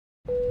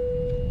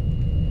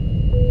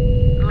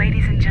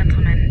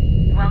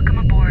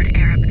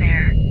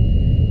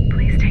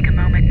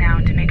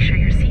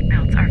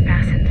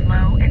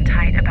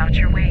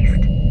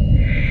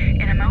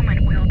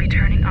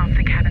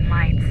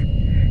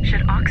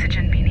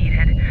oxygen be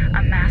needed,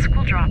 a mask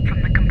will drop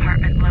from the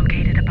compartment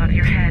located above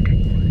your head.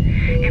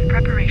 In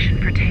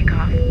preparation for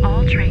takeoff,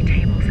 all tray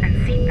tables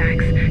and seat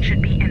backs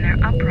should be in their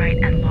upright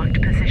and locked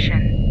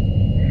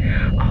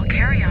position. All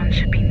carry-ons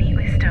should be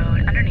neatly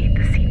stowed underneath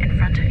the seat in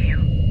front of you.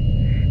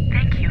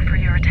 Thank you for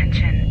your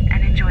attention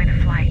and enjoy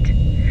the flight.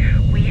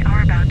 We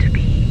are about to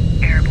be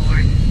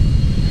airborne.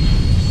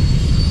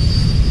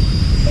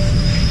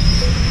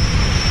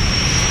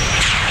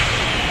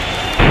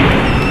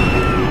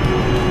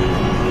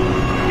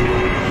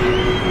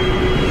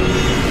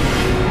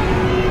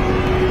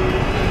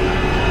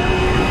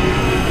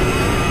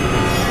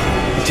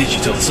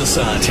 Digital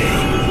Society.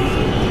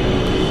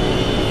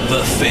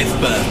 The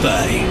 5th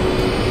birthday.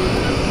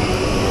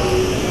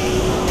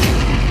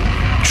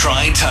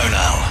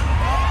 Tritonal.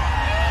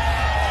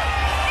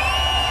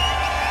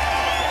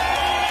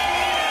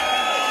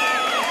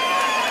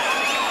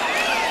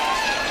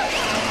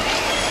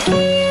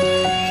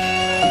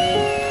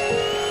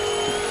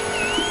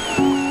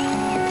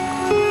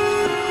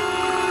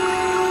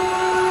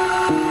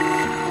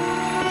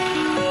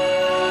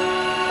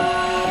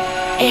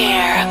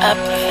 Air up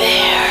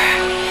there.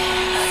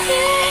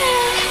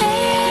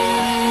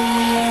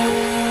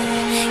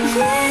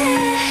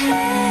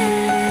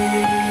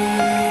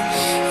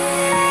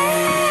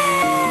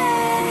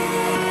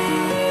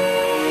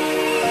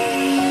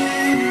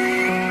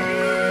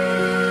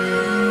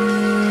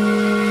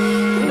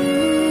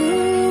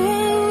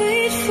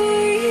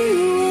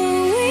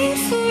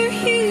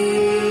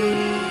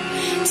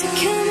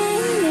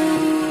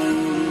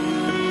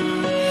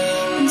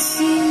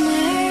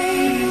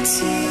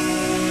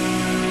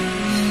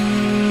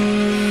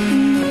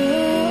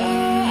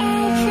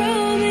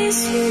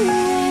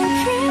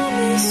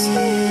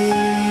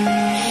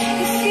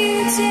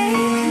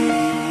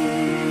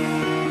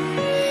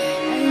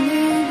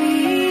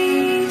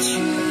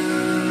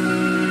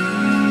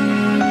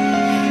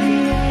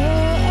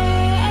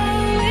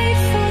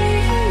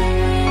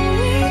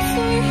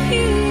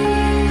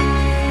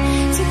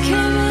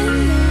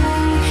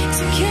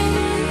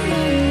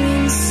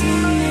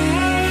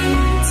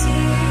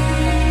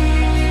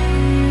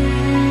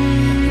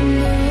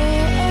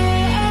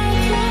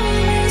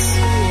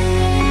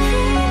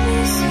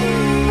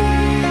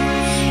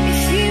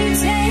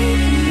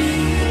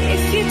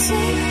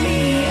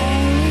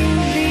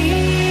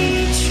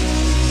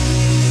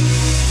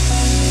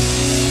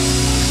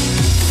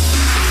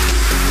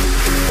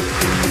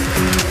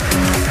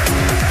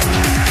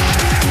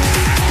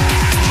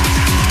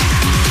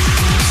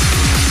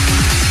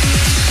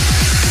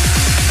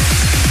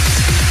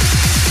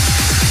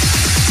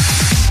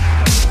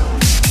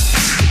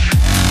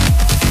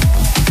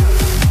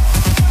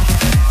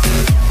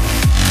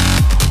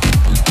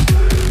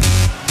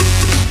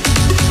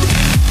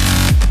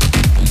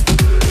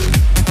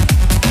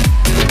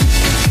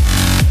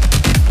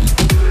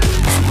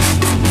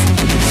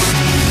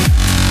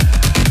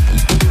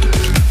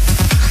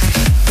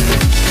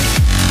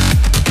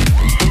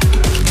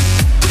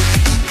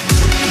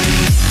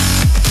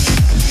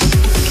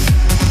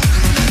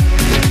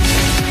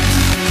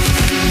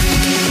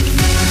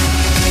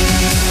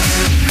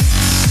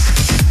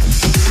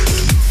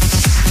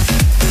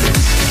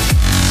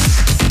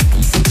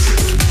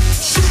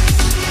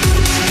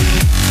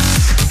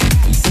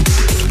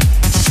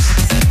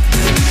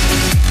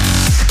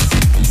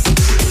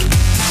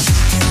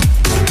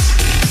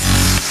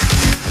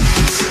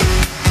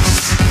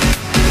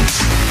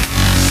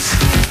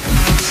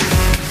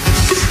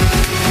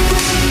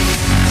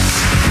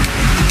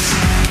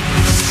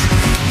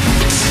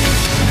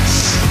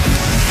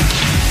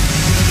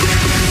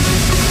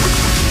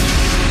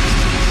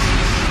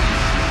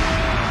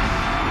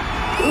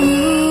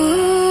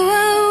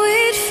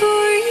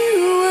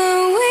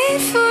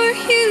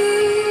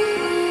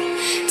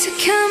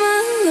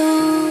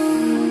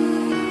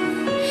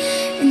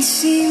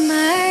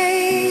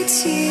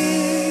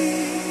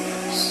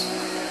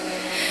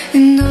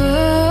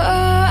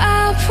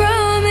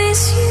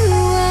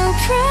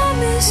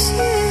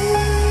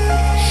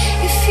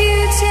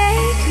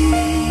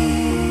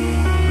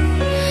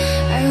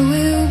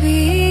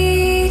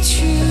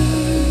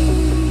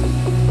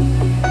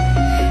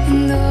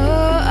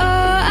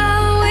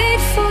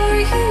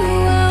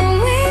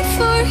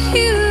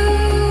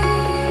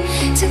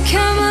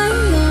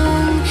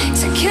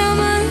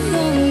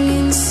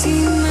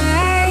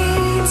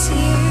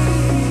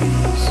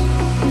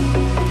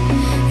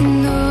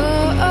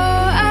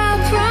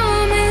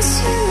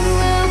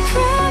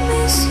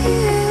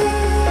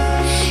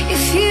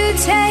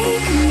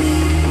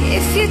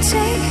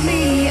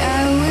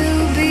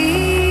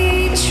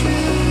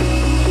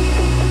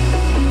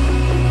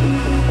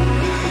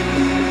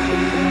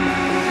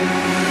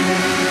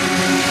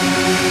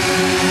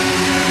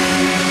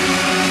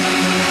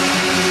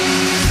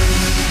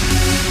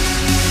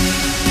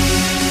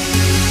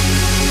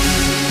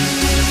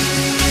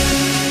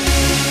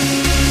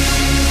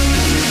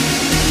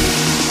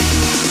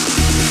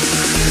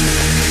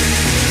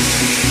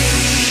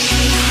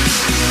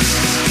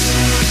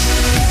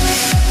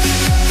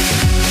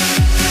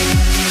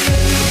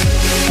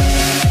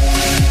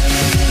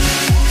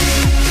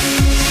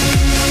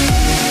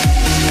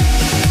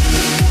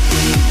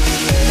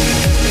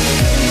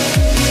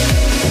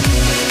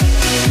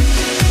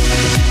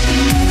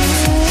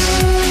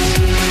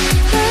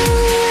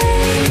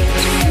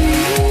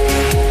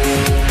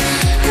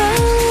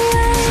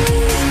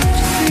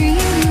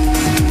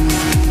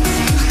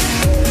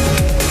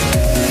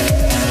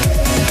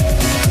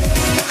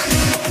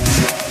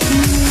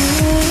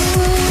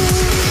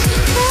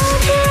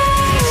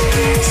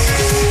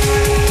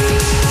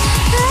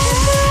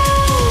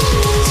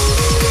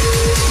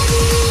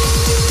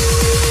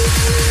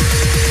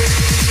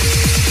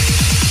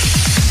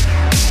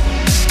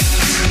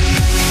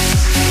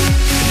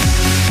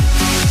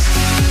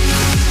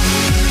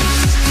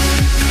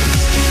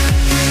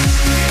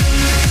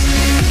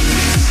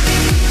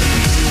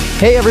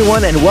 Hey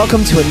everyone, and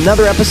welcome to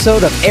another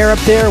episode of Air Up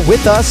There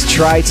with us,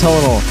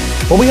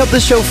 Tritonal. Well, we hope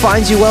this show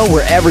finds you well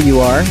wherever you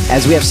are,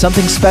 as we have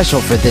something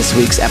special for this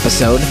week's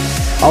episode.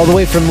 All the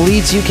way from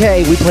Leeds,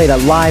 UK, we played a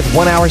live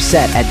 1-hour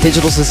set at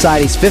Digital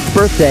Society's 5th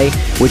birthday,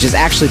 which is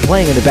actually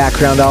playing in the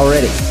background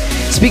already.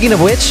 Speaking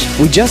of which,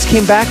 we just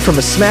came back from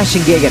a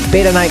smashing gig at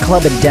Beta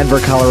Nightclub in Denver,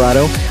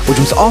 Colorado, which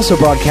was also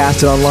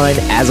broadcasted online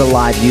as a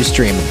live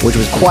Ustream, which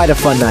was quite a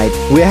fun night.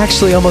 We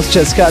actually almost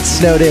just got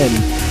snowed in.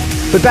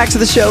 But back to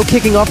the show,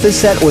 kicking off this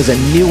set was a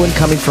new one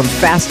coming from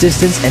Fast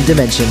Distance and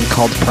Dimension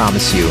called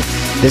Promise You.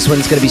 This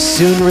one's going to be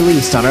soon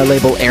released on our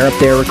label Air Up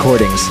There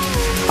Recordings.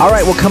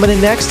 Alright, well, coming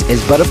in next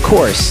is, but of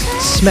course,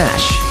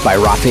 Smash by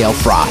Raphael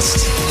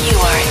Frost. You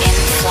are in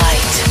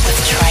flight with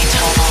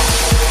Tritonal.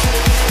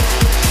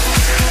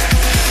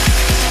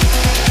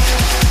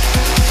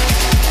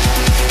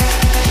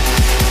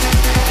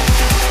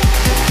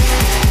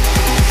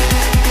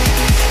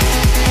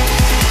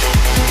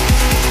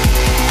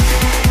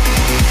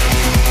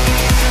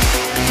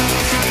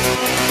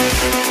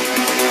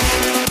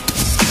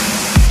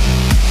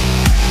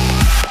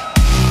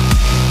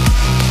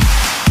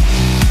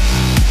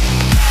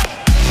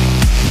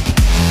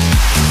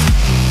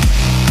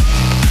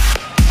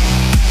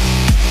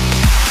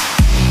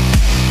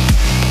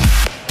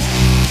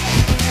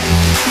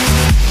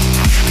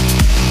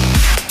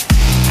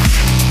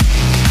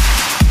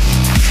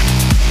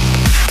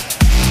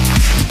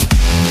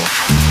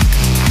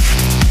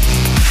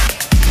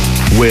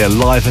 We're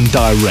live and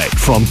direct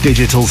from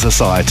Digital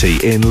Society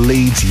in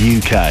Leeds,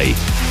 UK.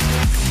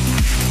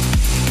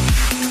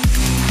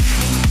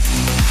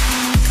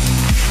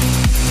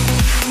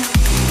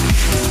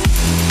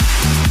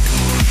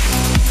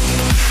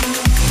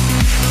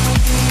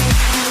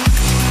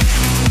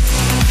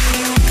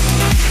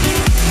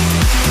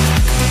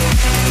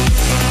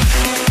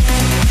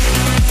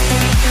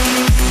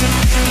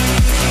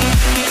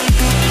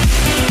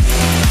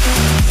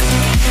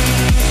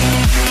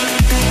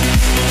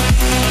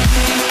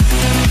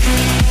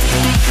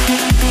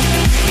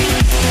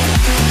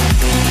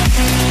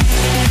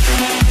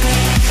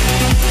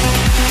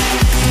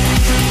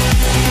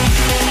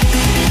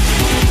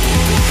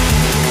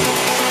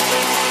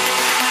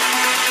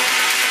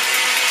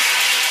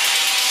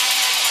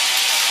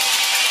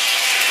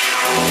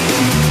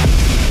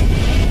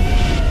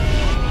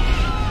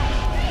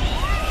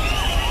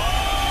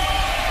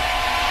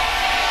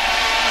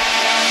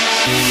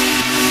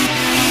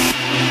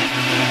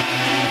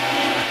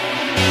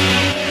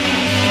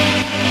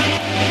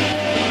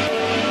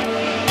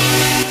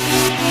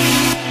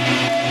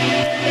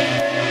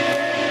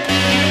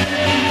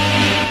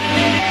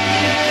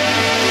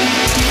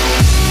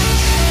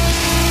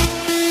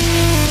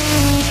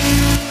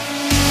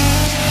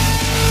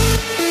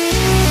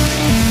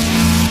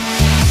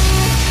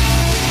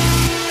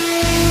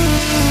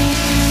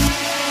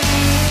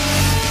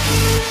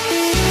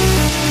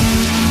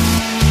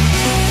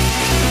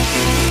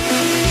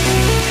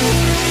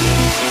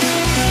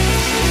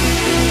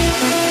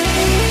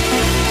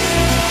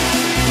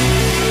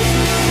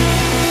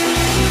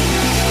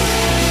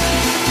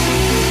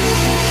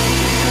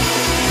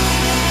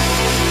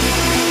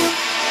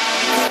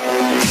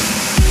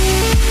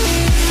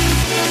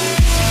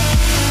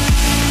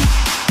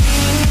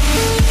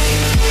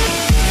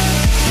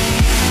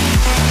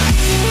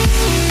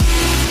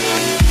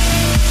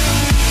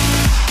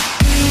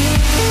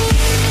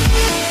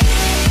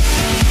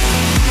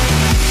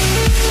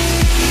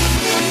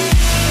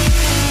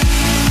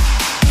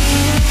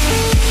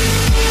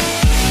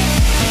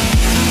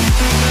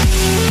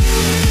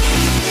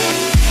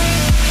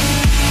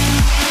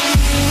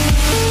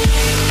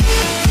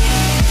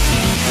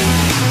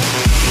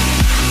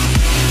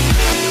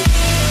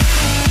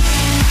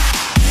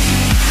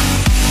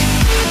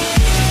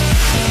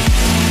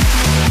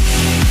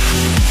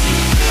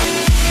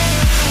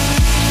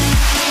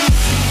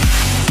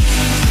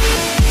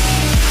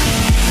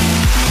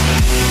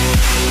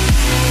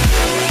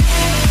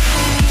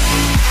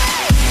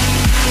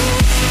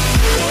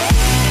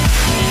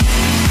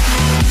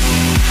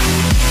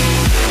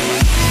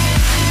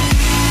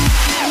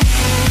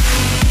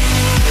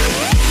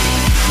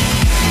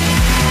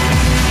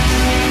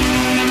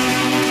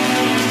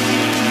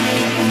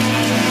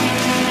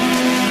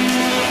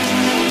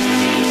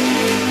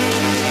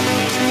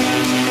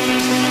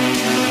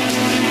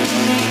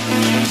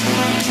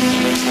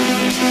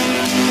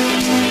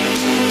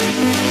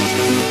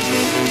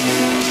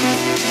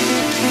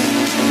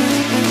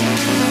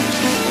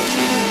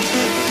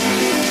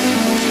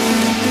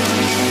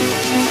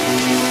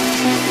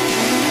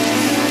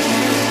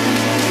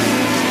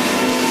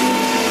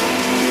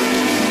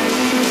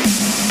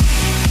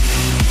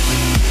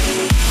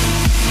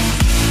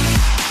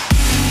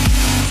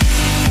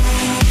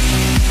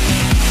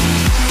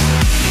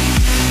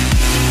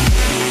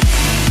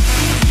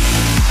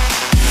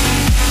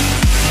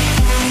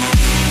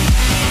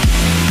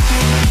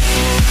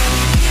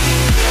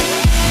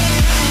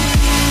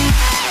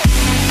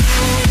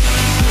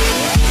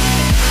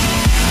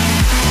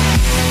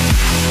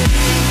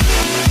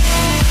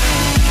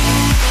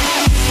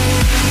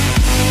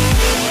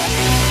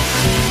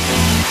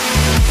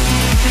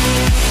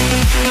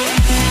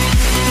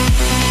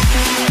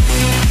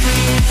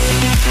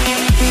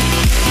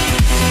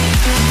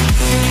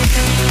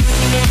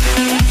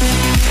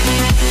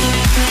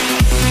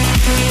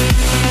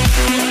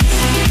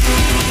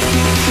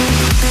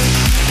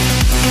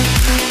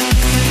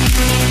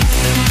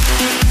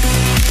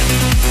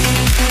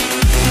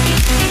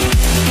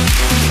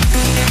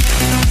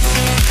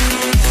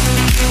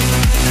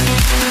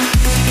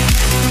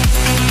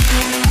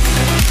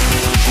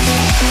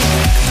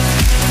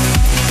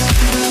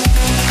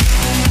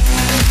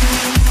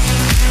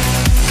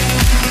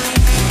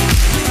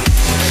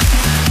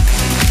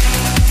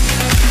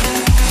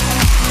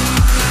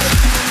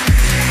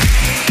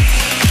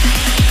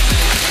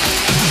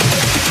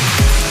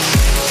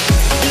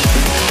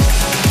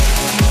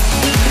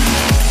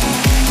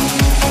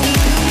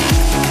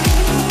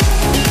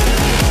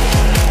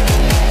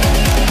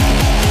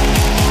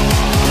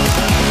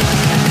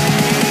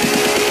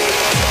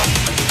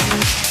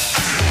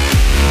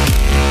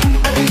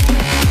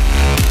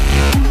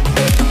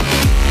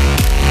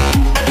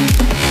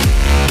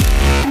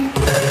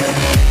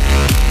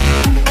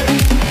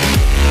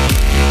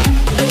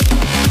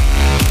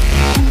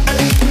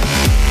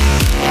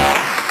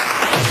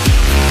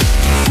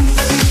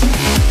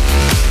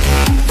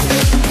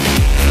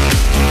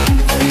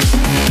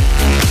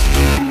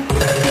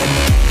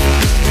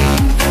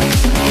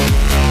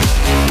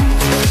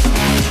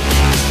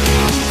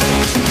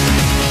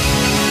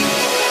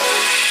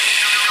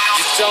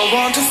 Don't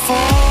want to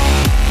fall,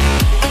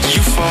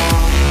 you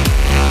fall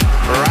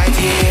right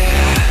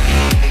here.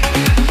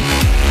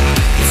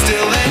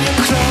 Still then you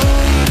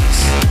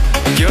close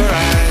your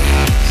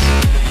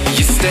eyes,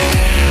 you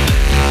stare.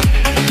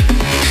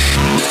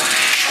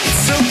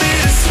 It's so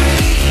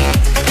bittersweet,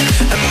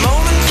 a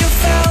moment you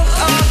felt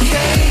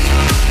okay.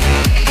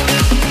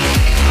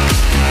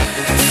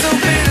 It's so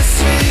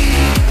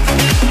bittersweet,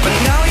 but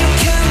now you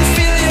can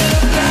feel your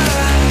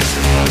blood.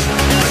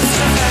 It's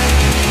right.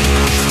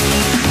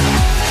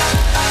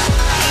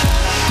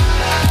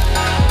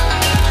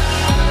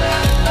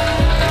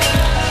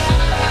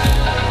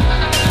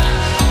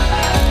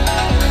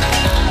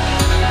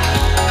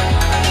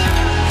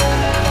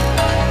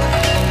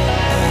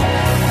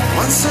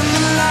 Once in a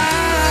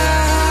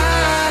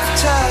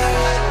lifetime,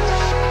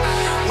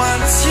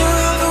 once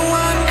you're the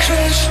one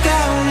crushed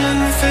down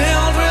and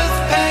filled with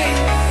pain,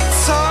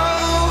 so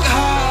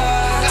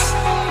hard,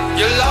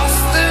 you're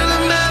lost in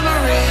a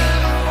memory.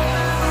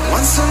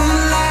 Once in a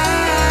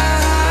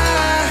lifetime,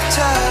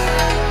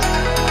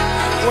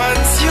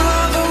 once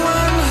you're the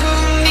one who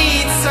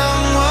needs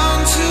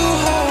someone to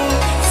hold,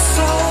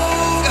 so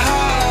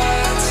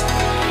hard,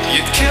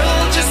 you'd kill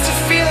just to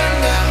feel it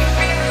now.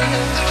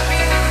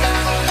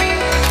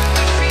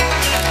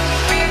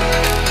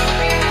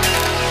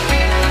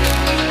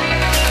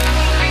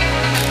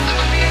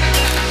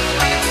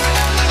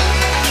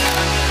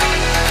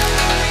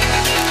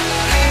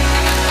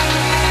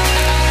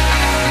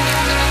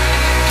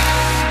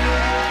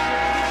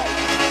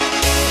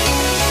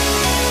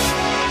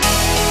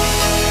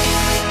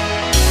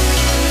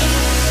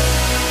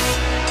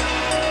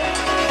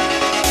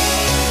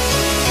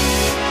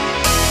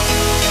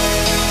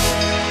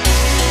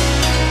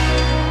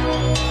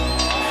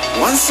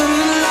 Once in a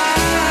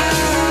lifetime,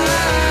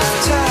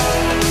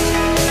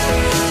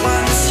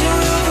 once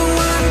you're the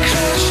one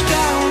crushed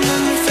down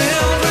and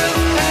filled with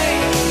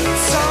pain,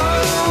 so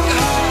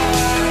hard,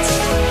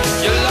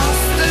 you're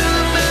lost in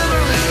a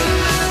memory.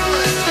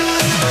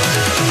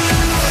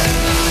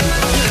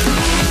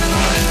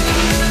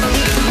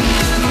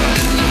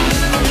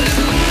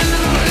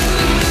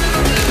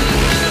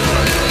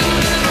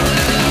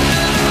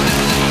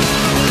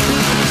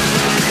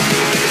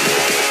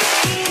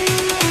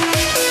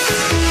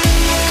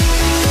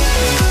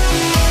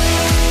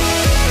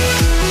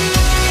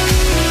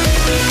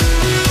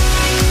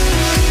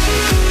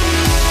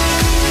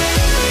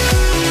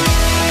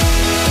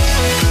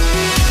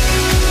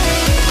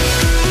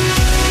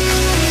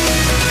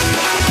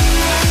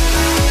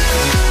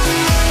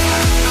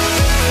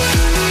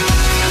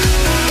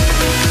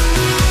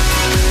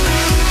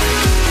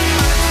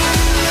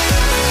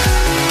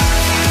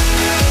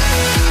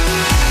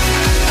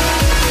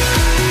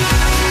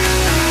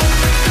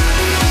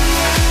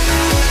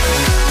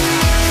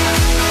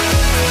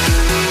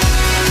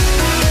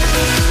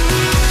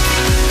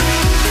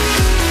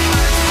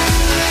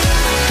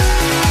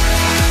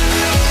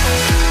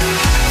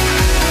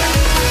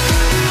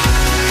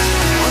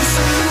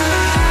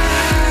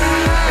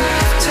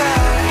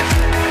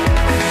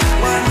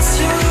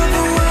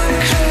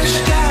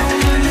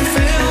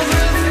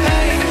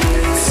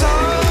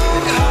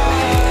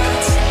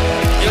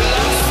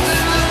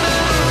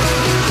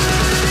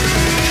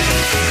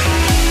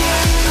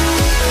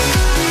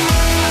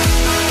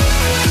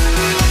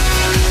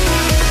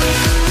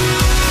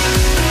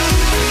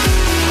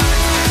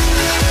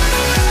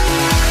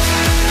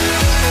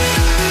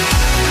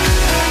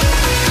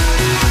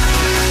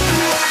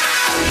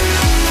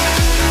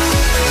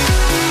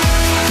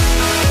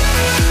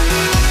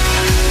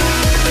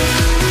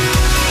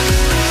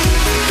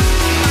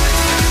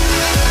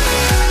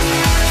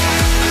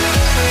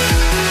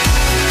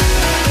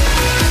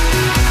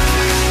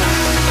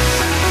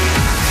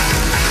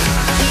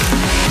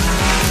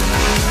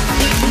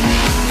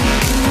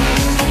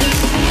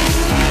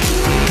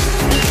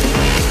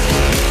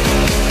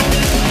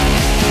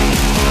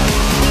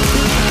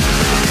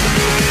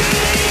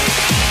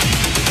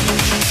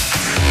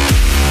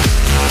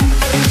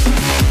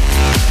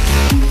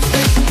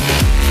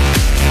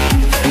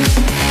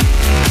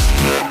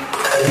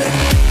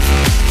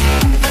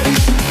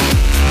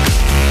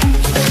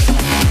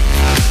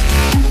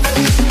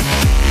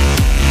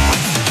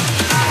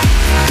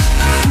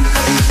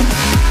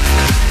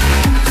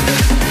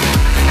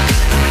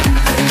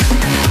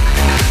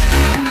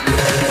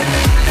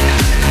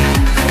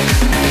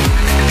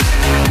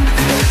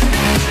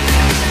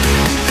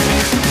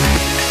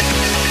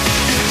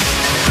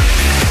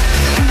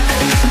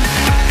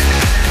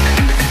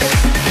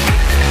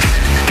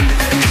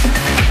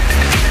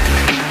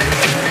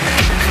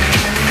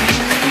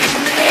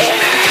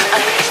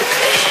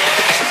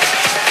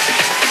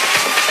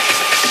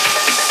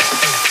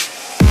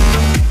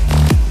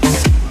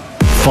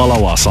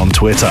 Follow us on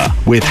Twitter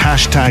with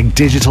hashtag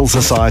Digital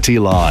Society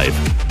Live.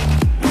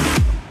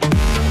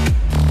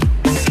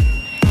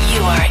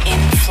 You are in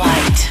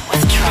flight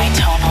with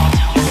Tritonal.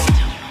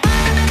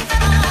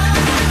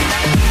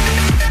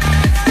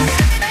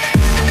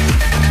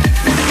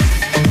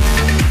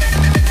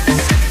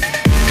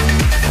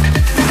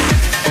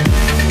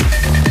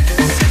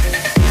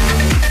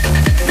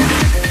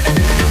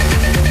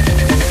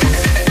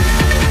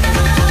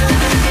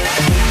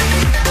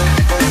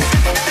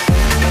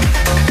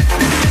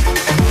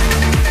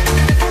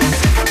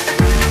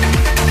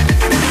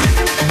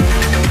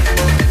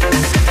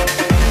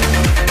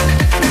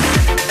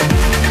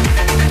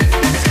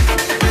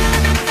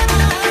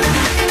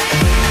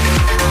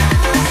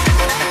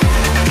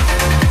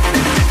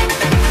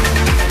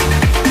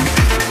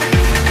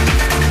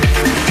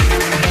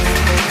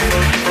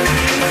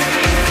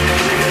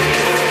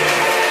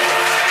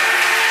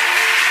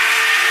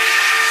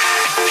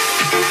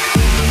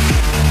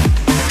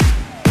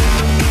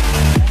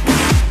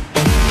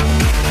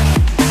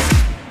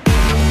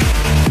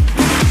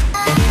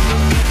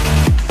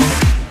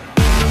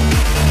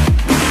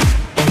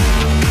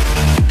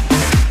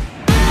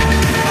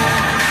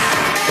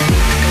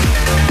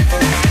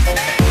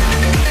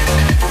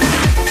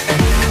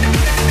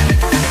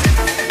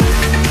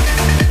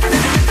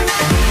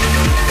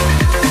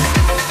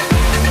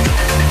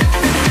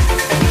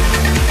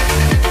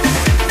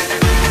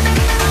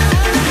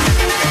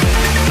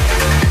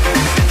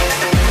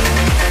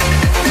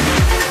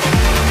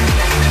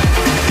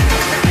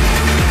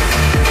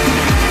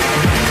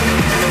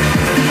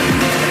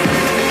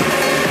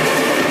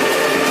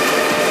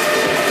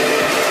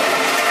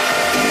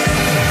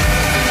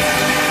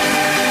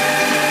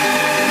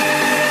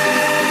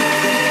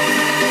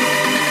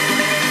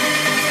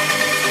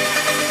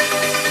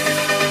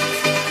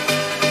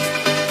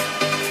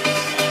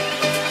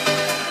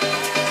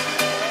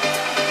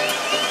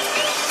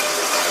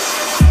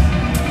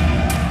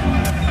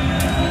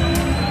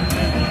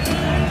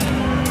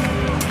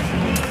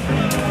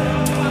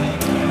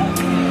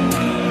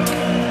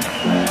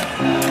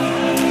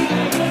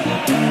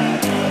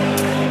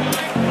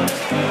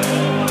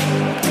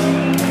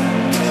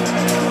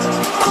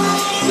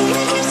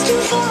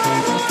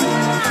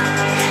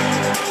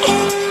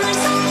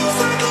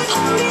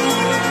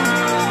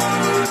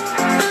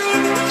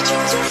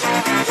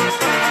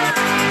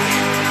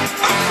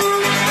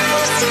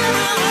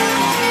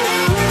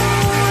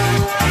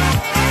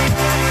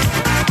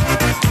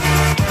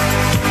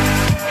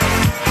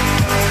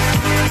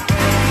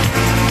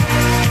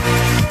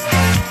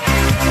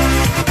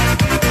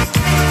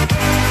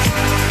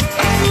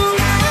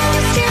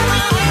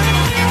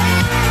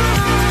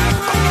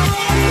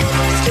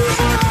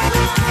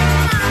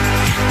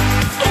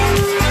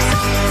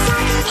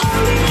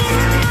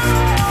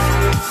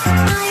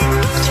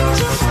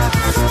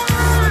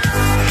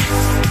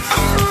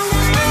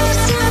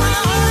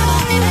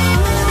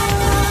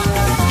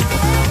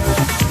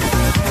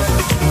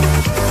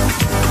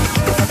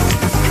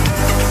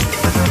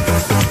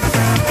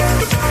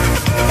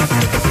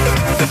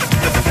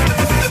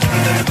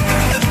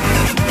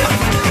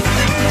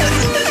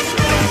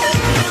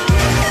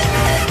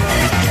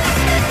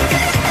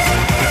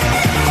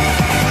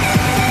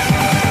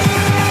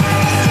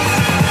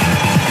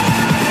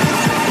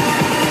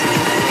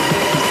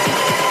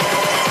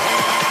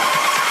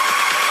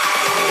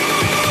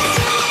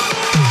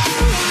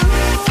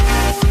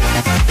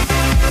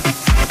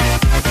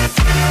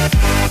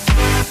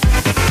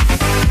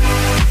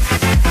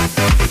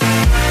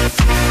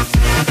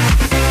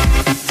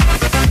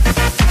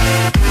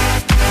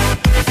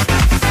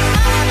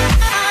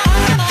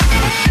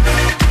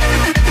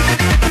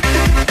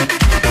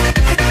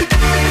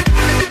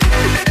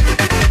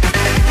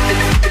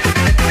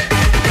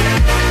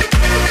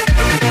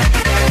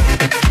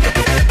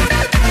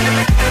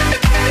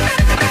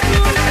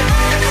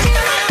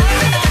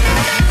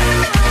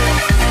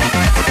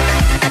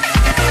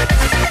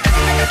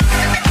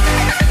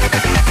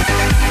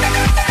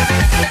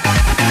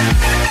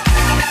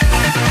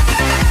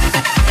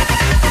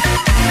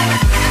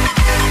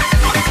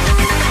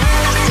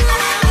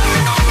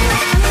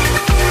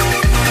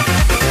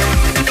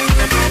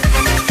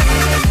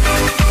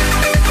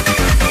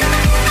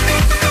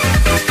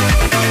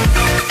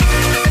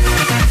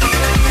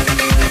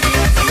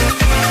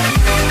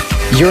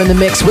 You're in the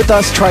mix with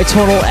us,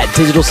 Tritonal, at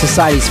Digital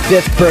Society's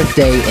 5th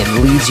birthday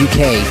in Leeds,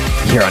 UK,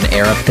 here on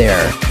Air Up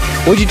There.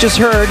 What you just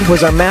heard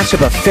was our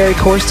matchup of Ferry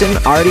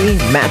Corsten, Artie,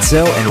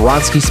 Matzo, and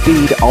Ronski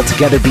Speed, all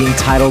together being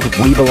titled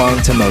We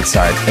Belong to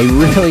Mozart. A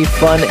really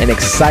fun and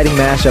exciting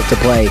mashup to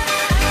play.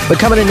 But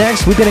coming in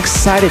next, we've been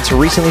excited to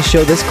recently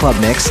show this club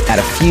mix at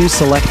a few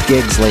select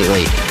gigs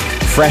lately.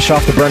 Fresh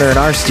off the burner in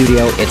our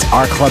studio, it's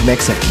our club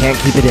mix of Can't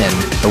Keep It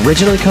In,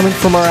 originally coming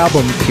from our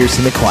album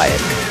Piercing the Quiet.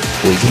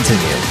 We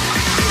continue.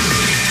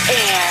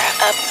 Air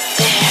Up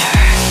There.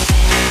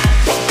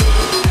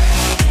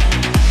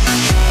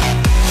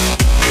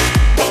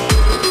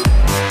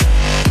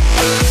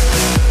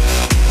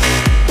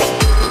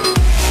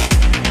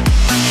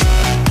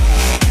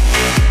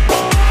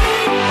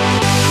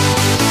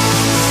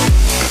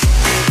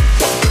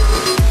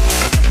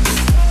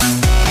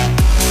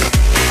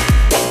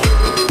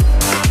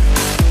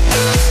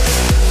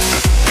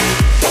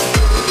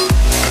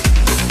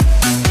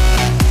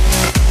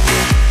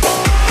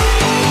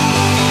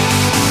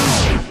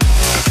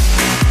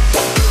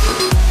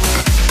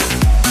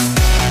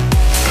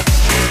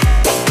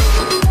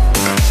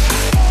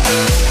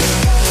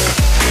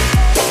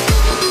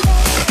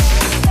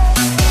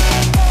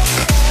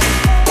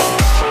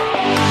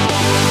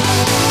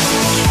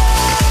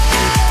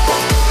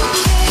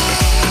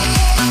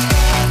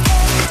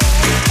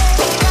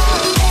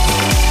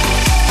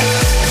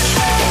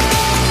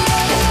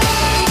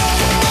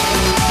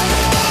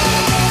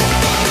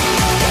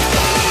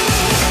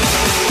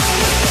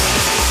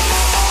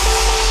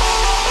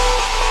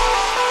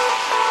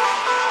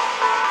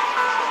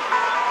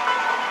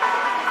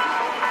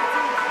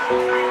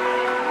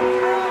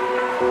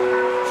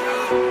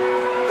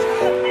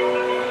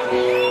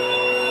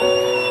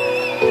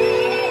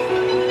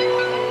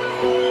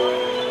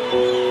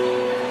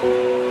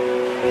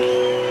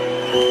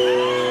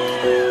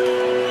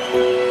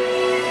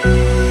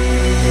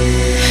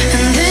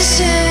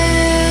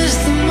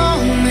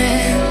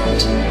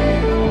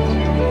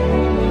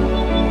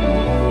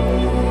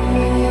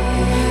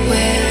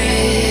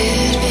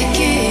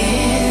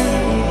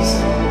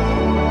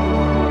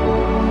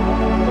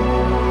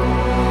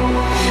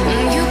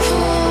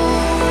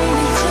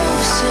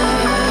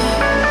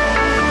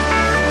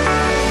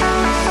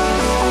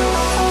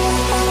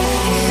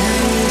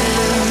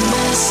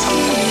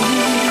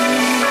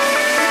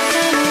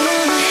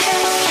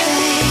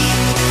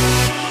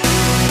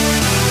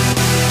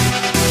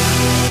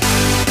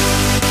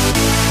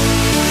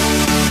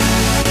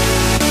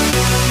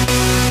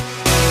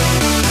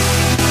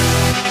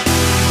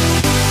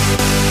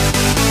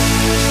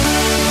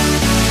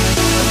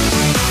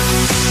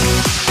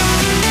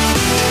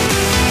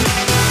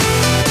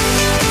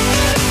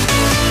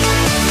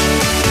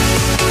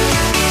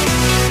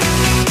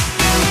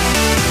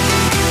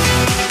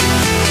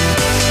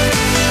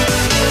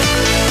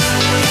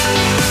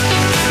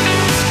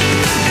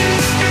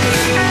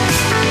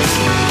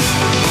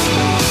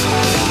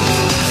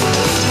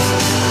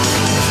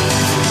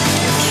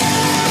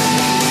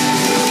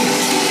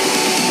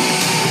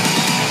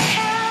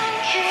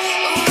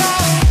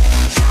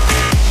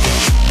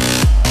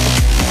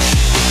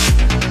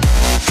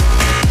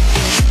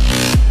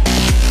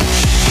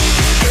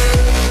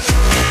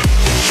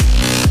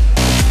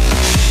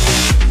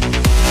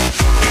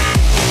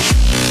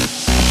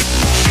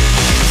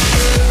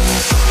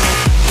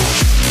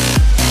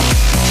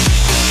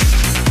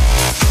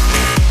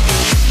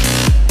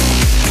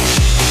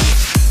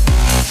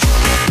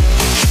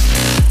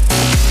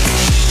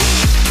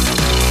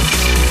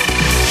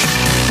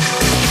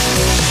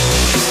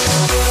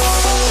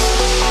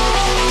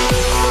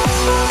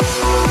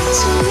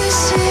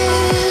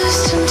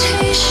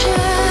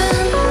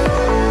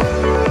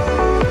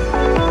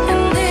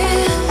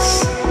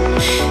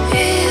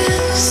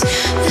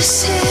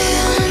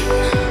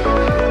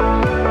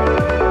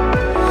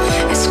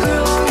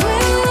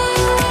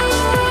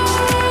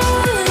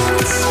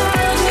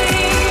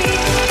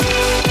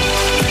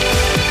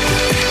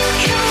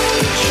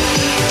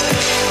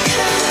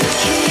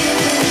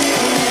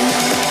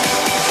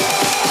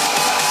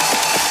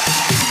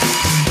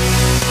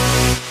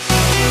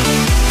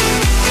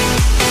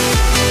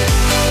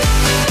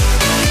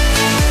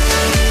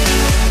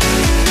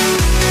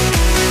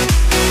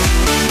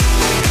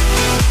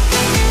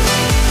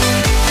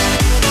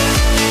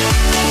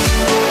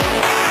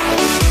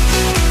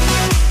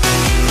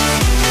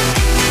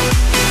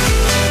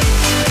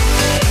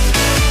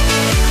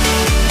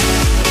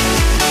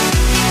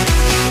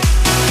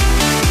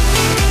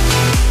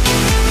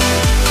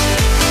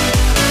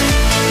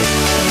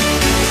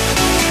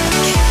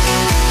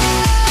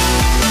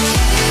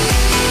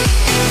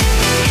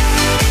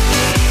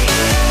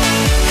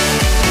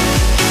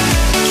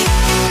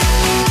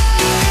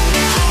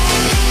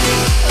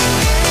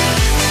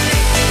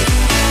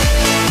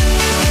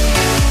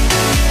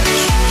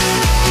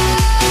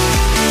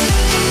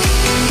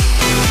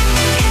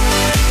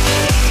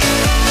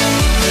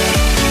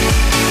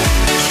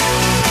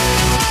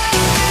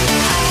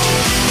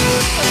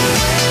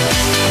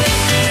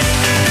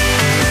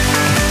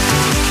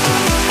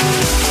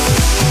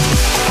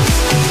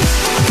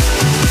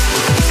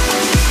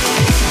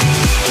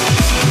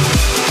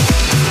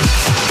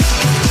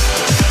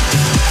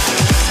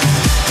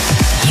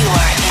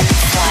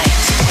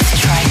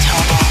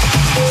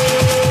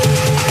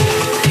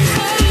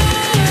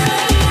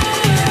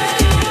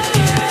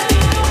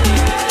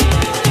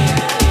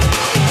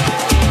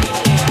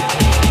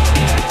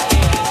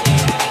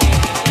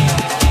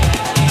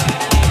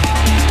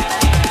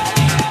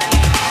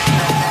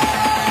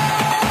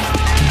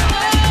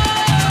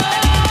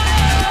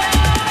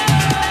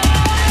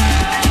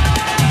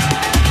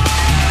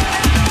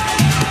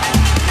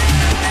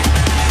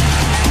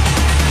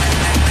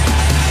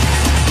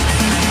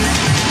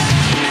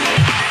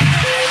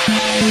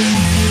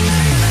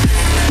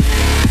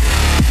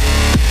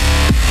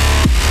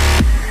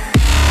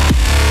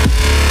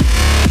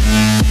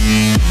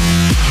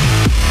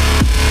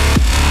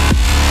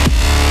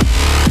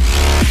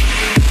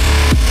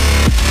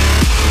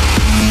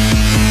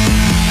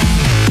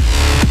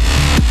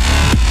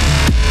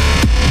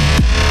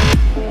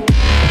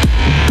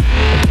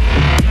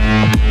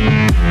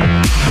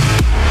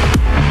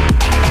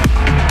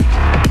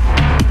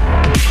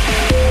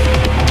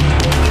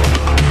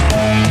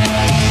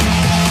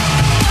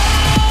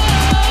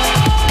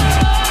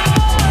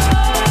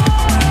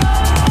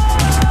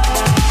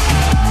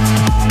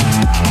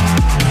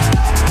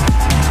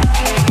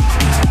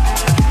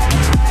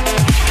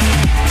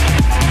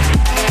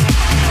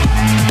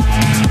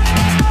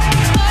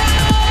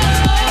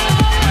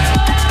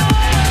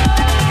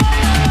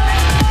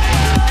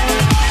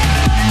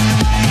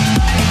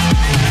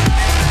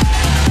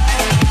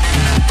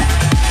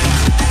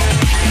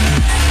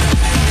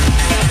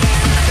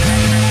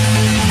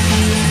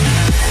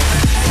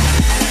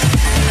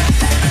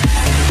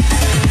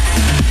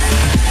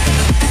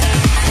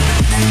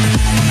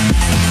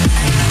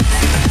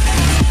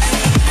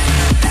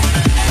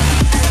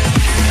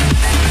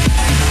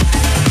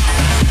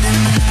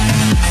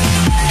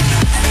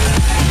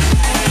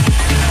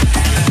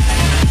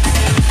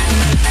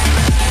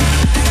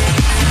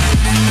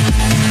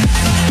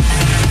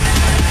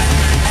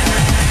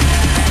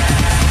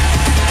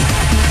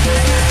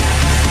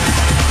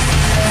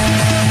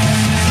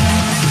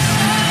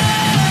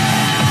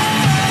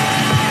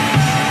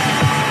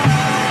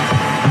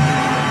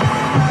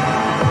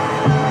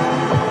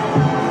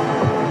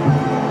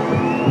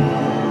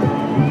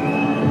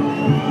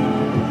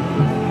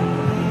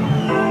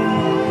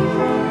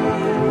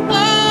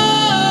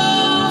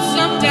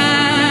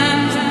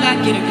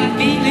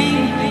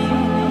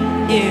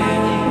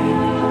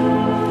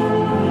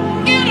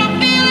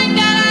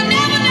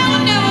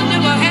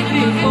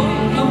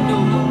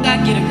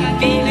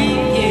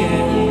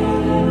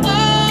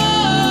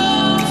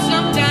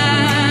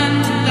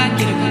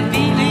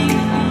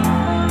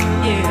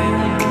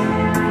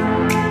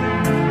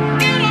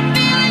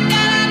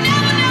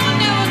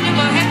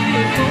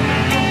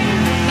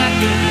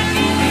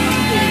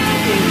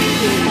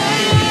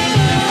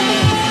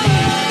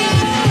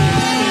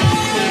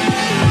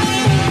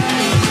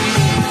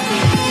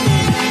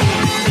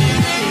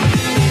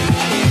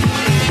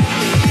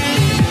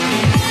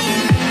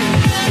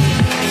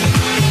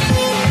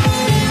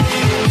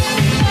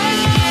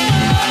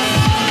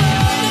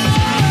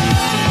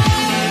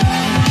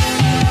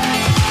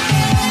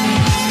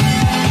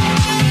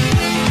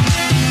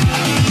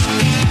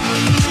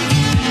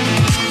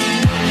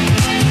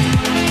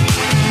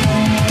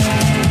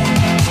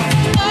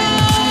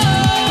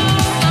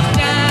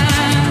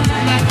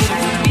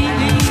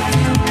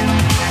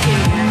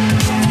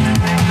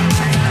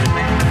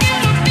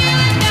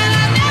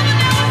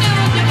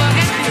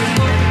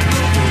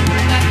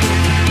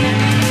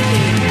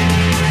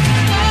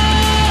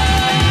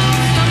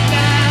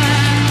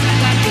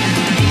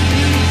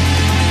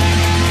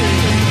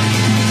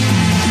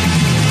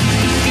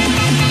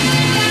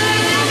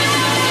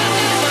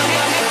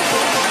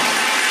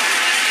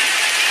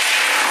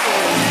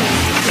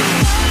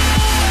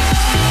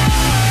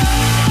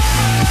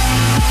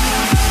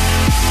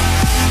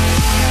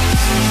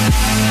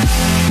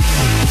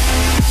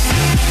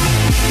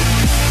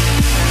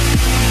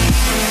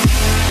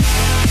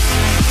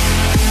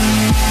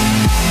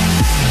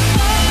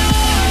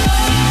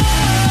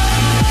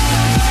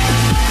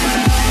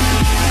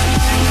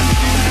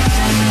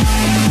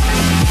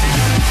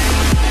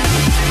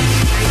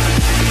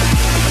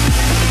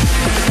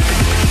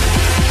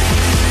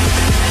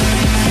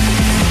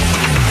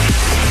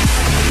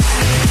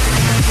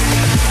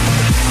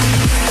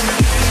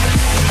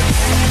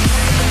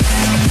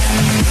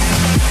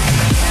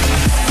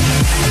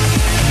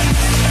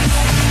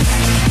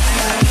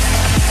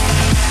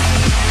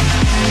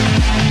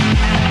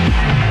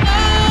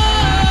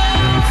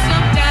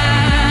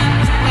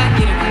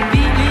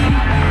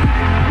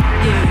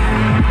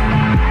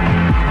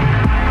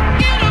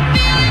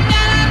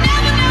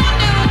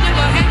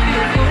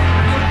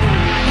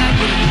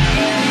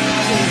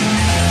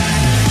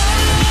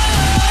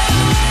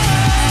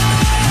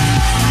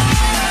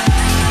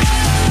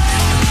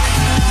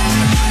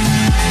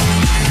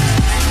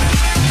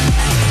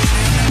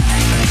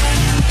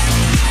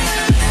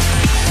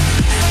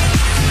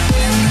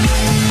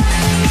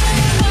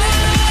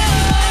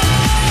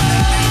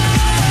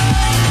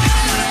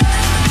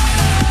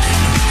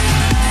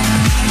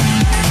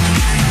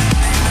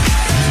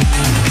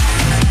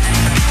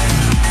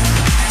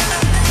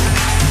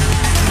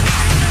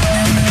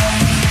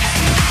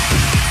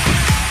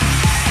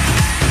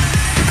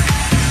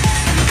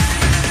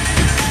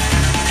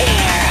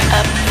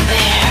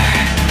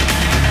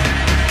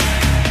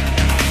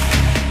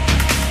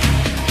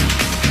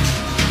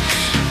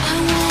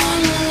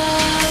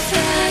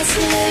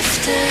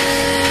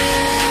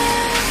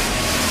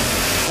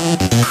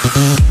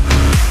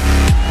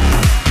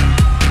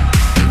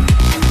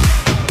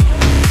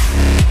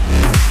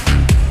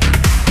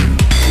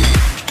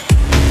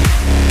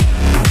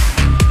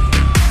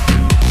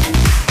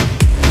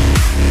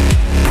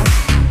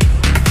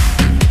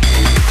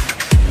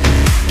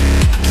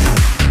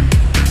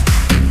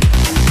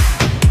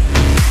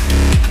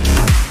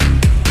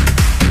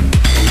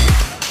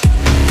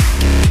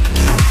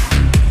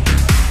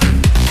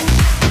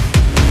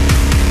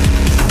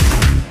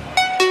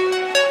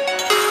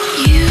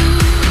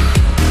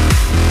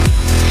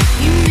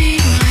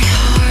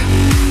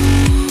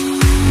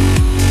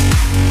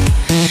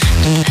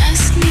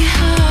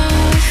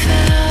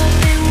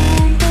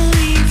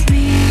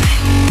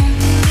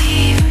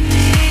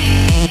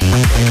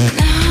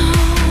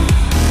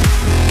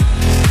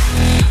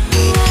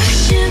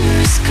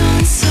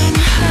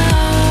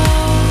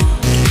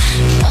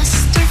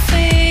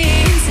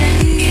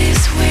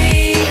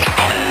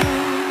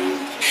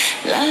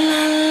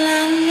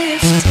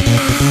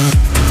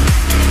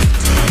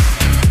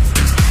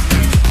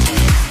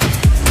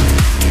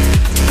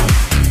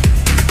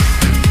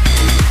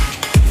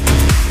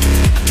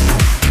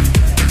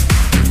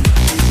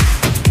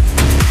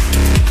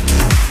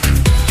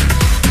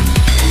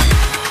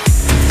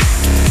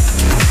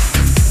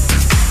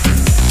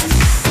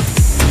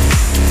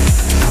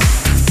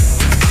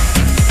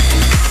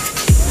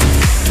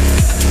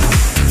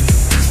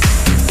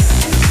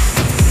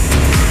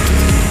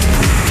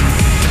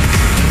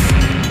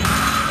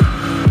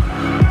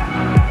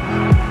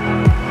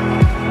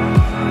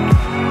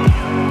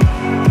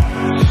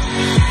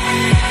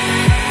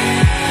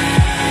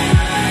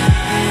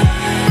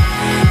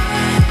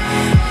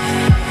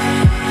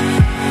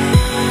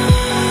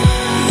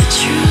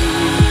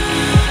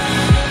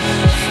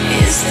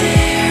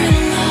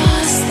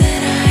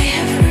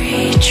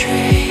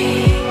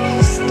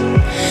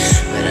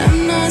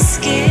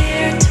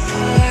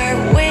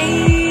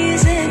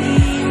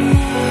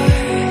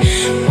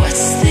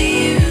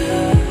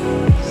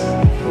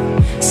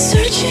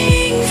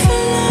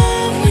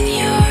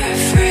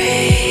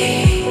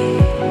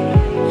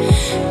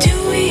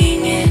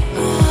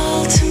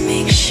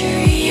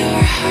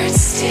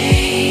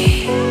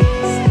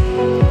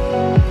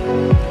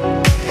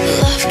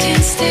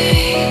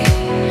 stay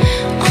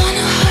on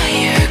a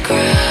higher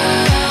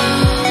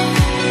ground.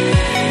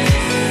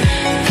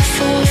 The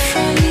fall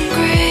from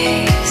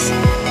grace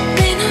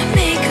may not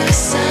make a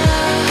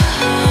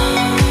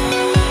sound.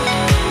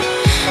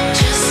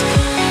 Just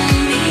pull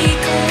me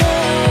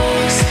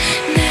close,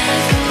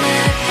 never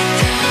let me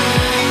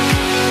down.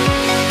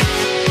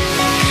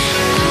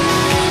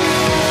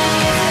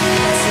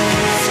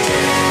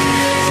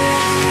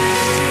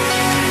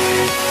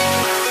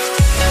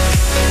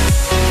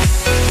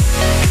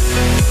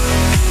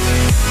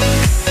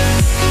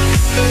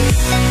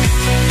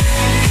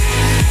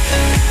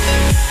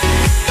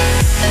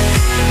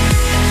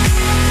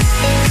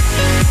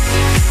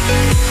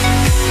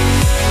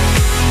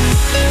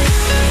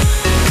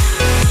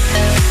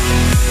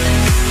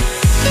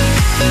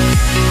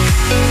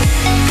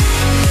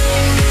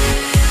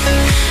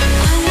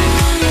 I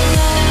wanna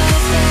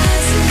love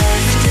as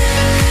lifted.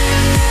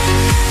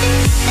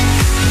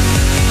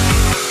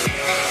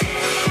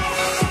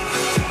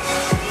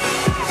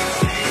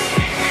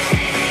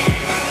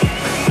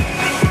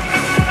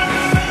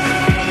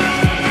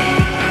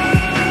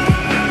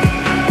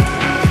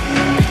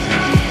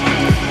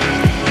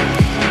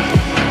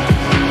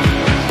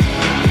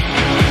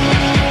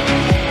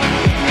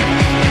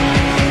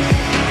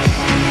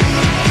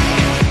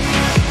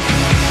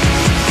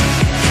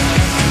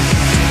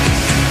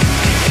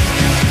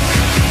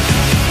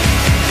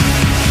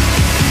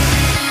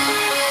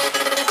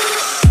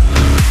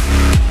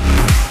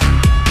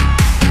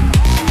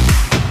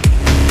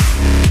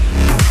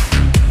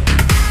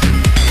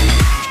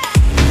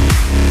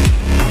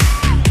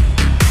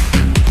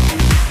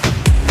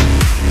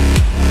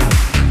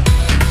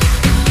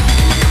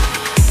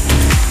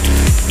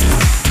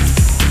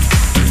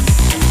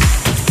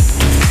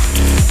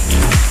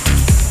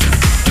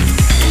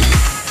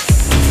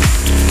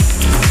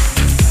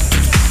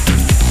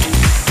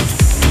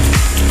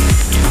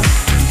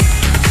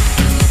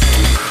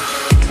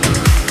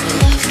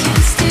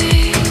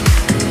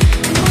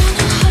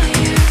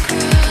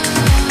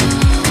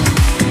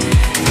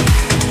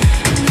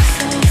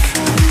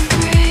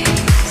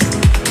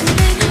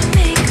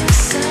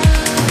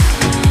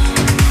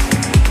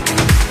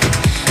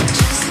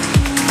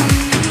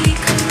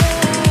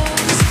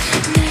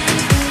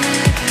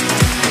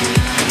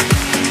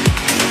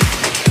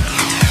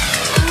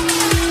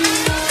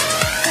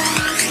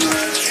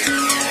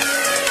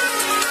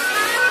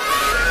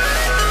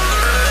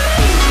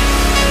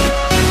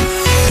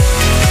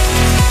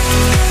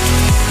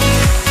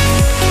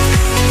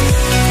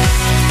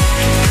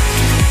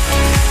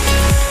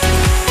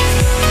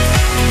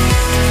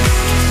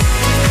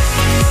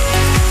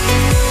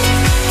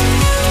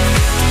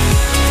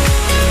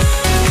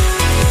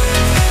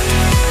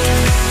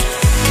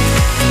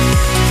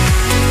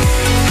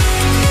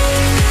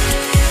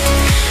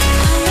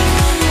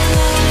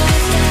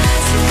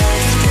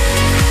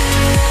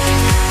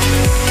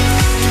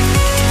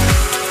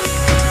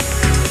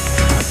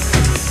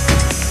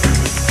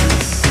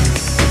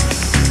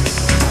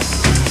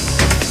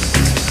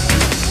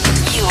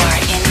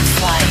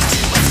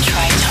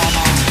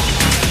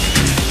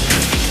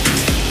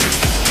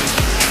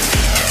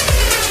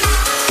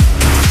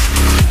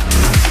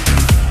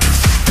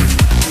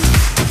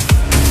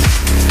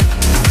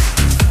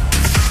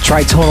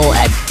 Tritonal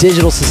at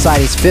Digital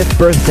Society's 5th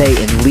birthday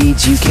in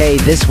Leeds,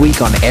 UK this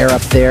week on Air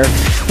Up There.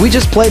 We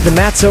just played the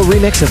Matzo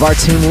remix of our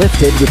tune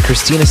Lifted with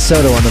Christina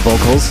Soto on the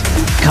vocals.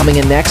 Coming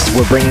in next,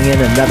 we're bringing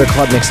in another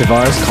club mix of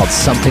ours called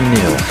Something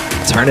New.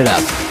 Turn it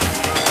up.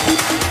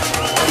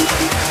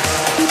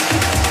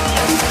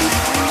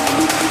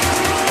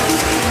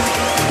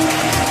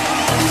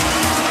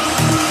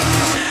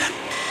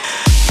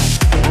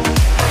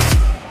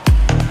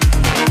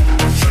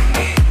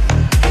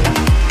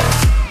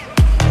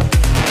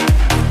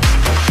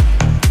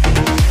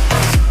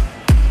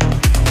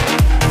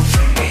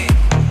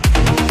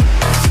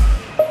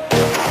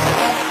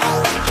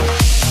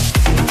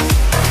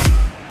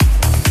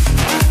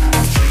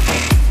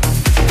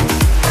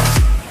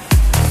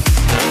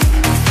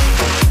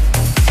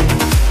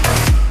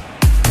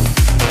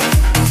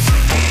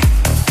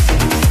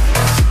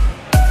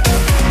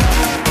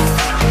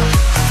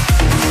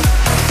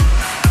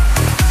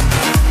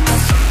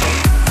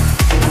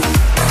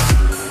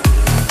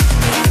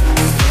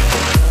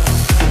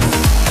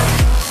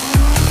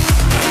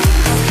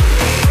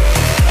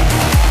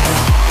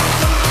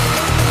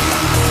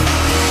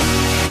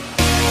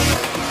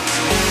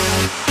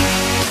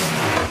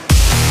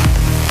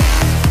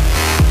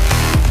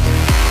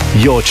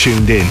 You're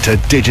tuned in to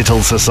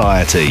Digital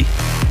Society.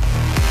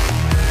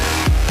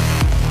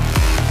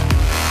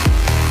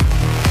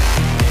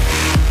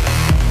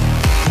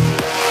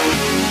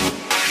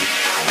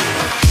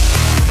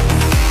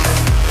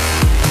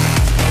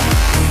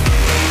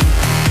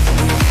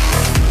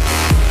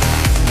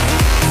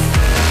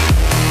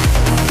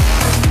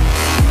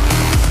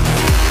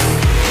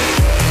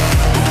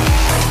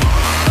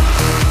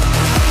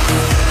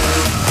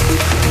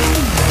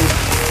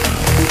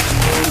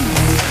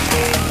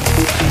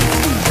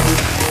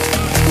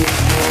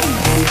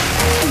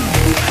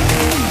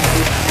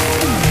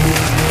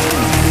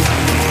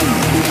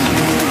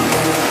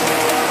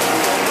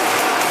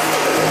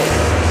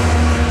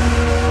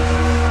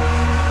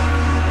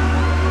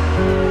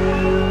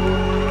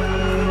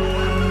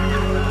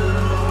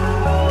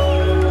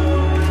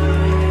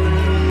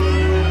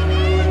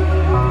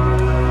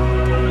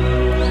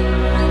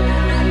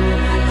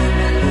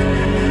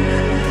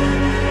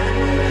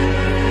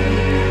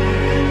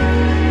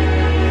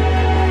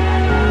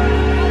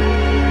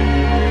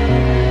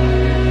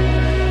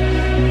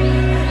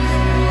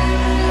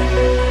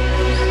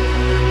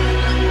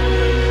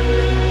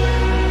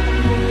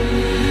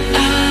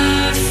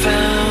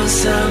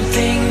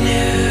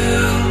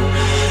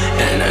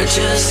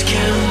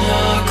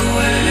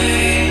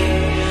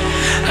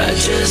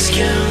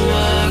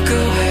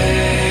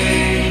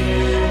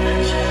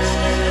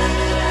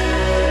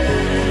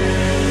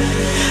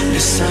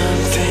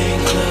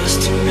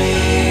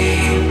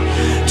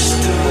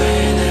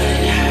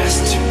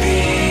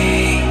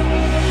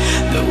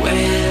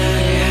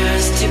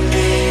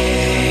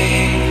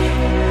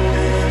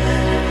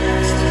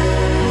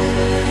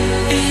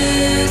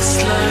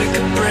 like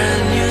a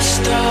brand new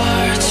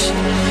start,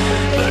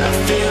 but I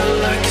feel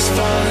like it's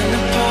falling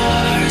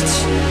apart.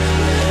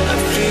 I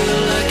feel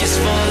like it's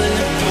falling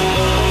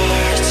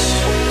apart.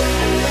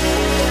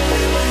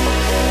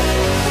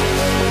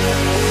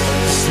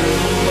 There's no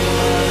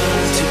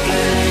one to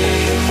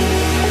blame.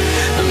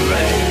 I'm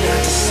writing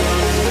out the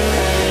song in the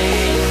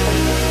rain.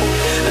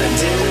 I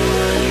didn't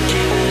wanna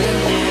give it a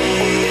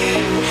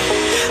name.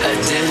 I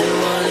didn't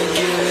wanna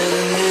give it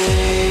a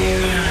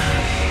name.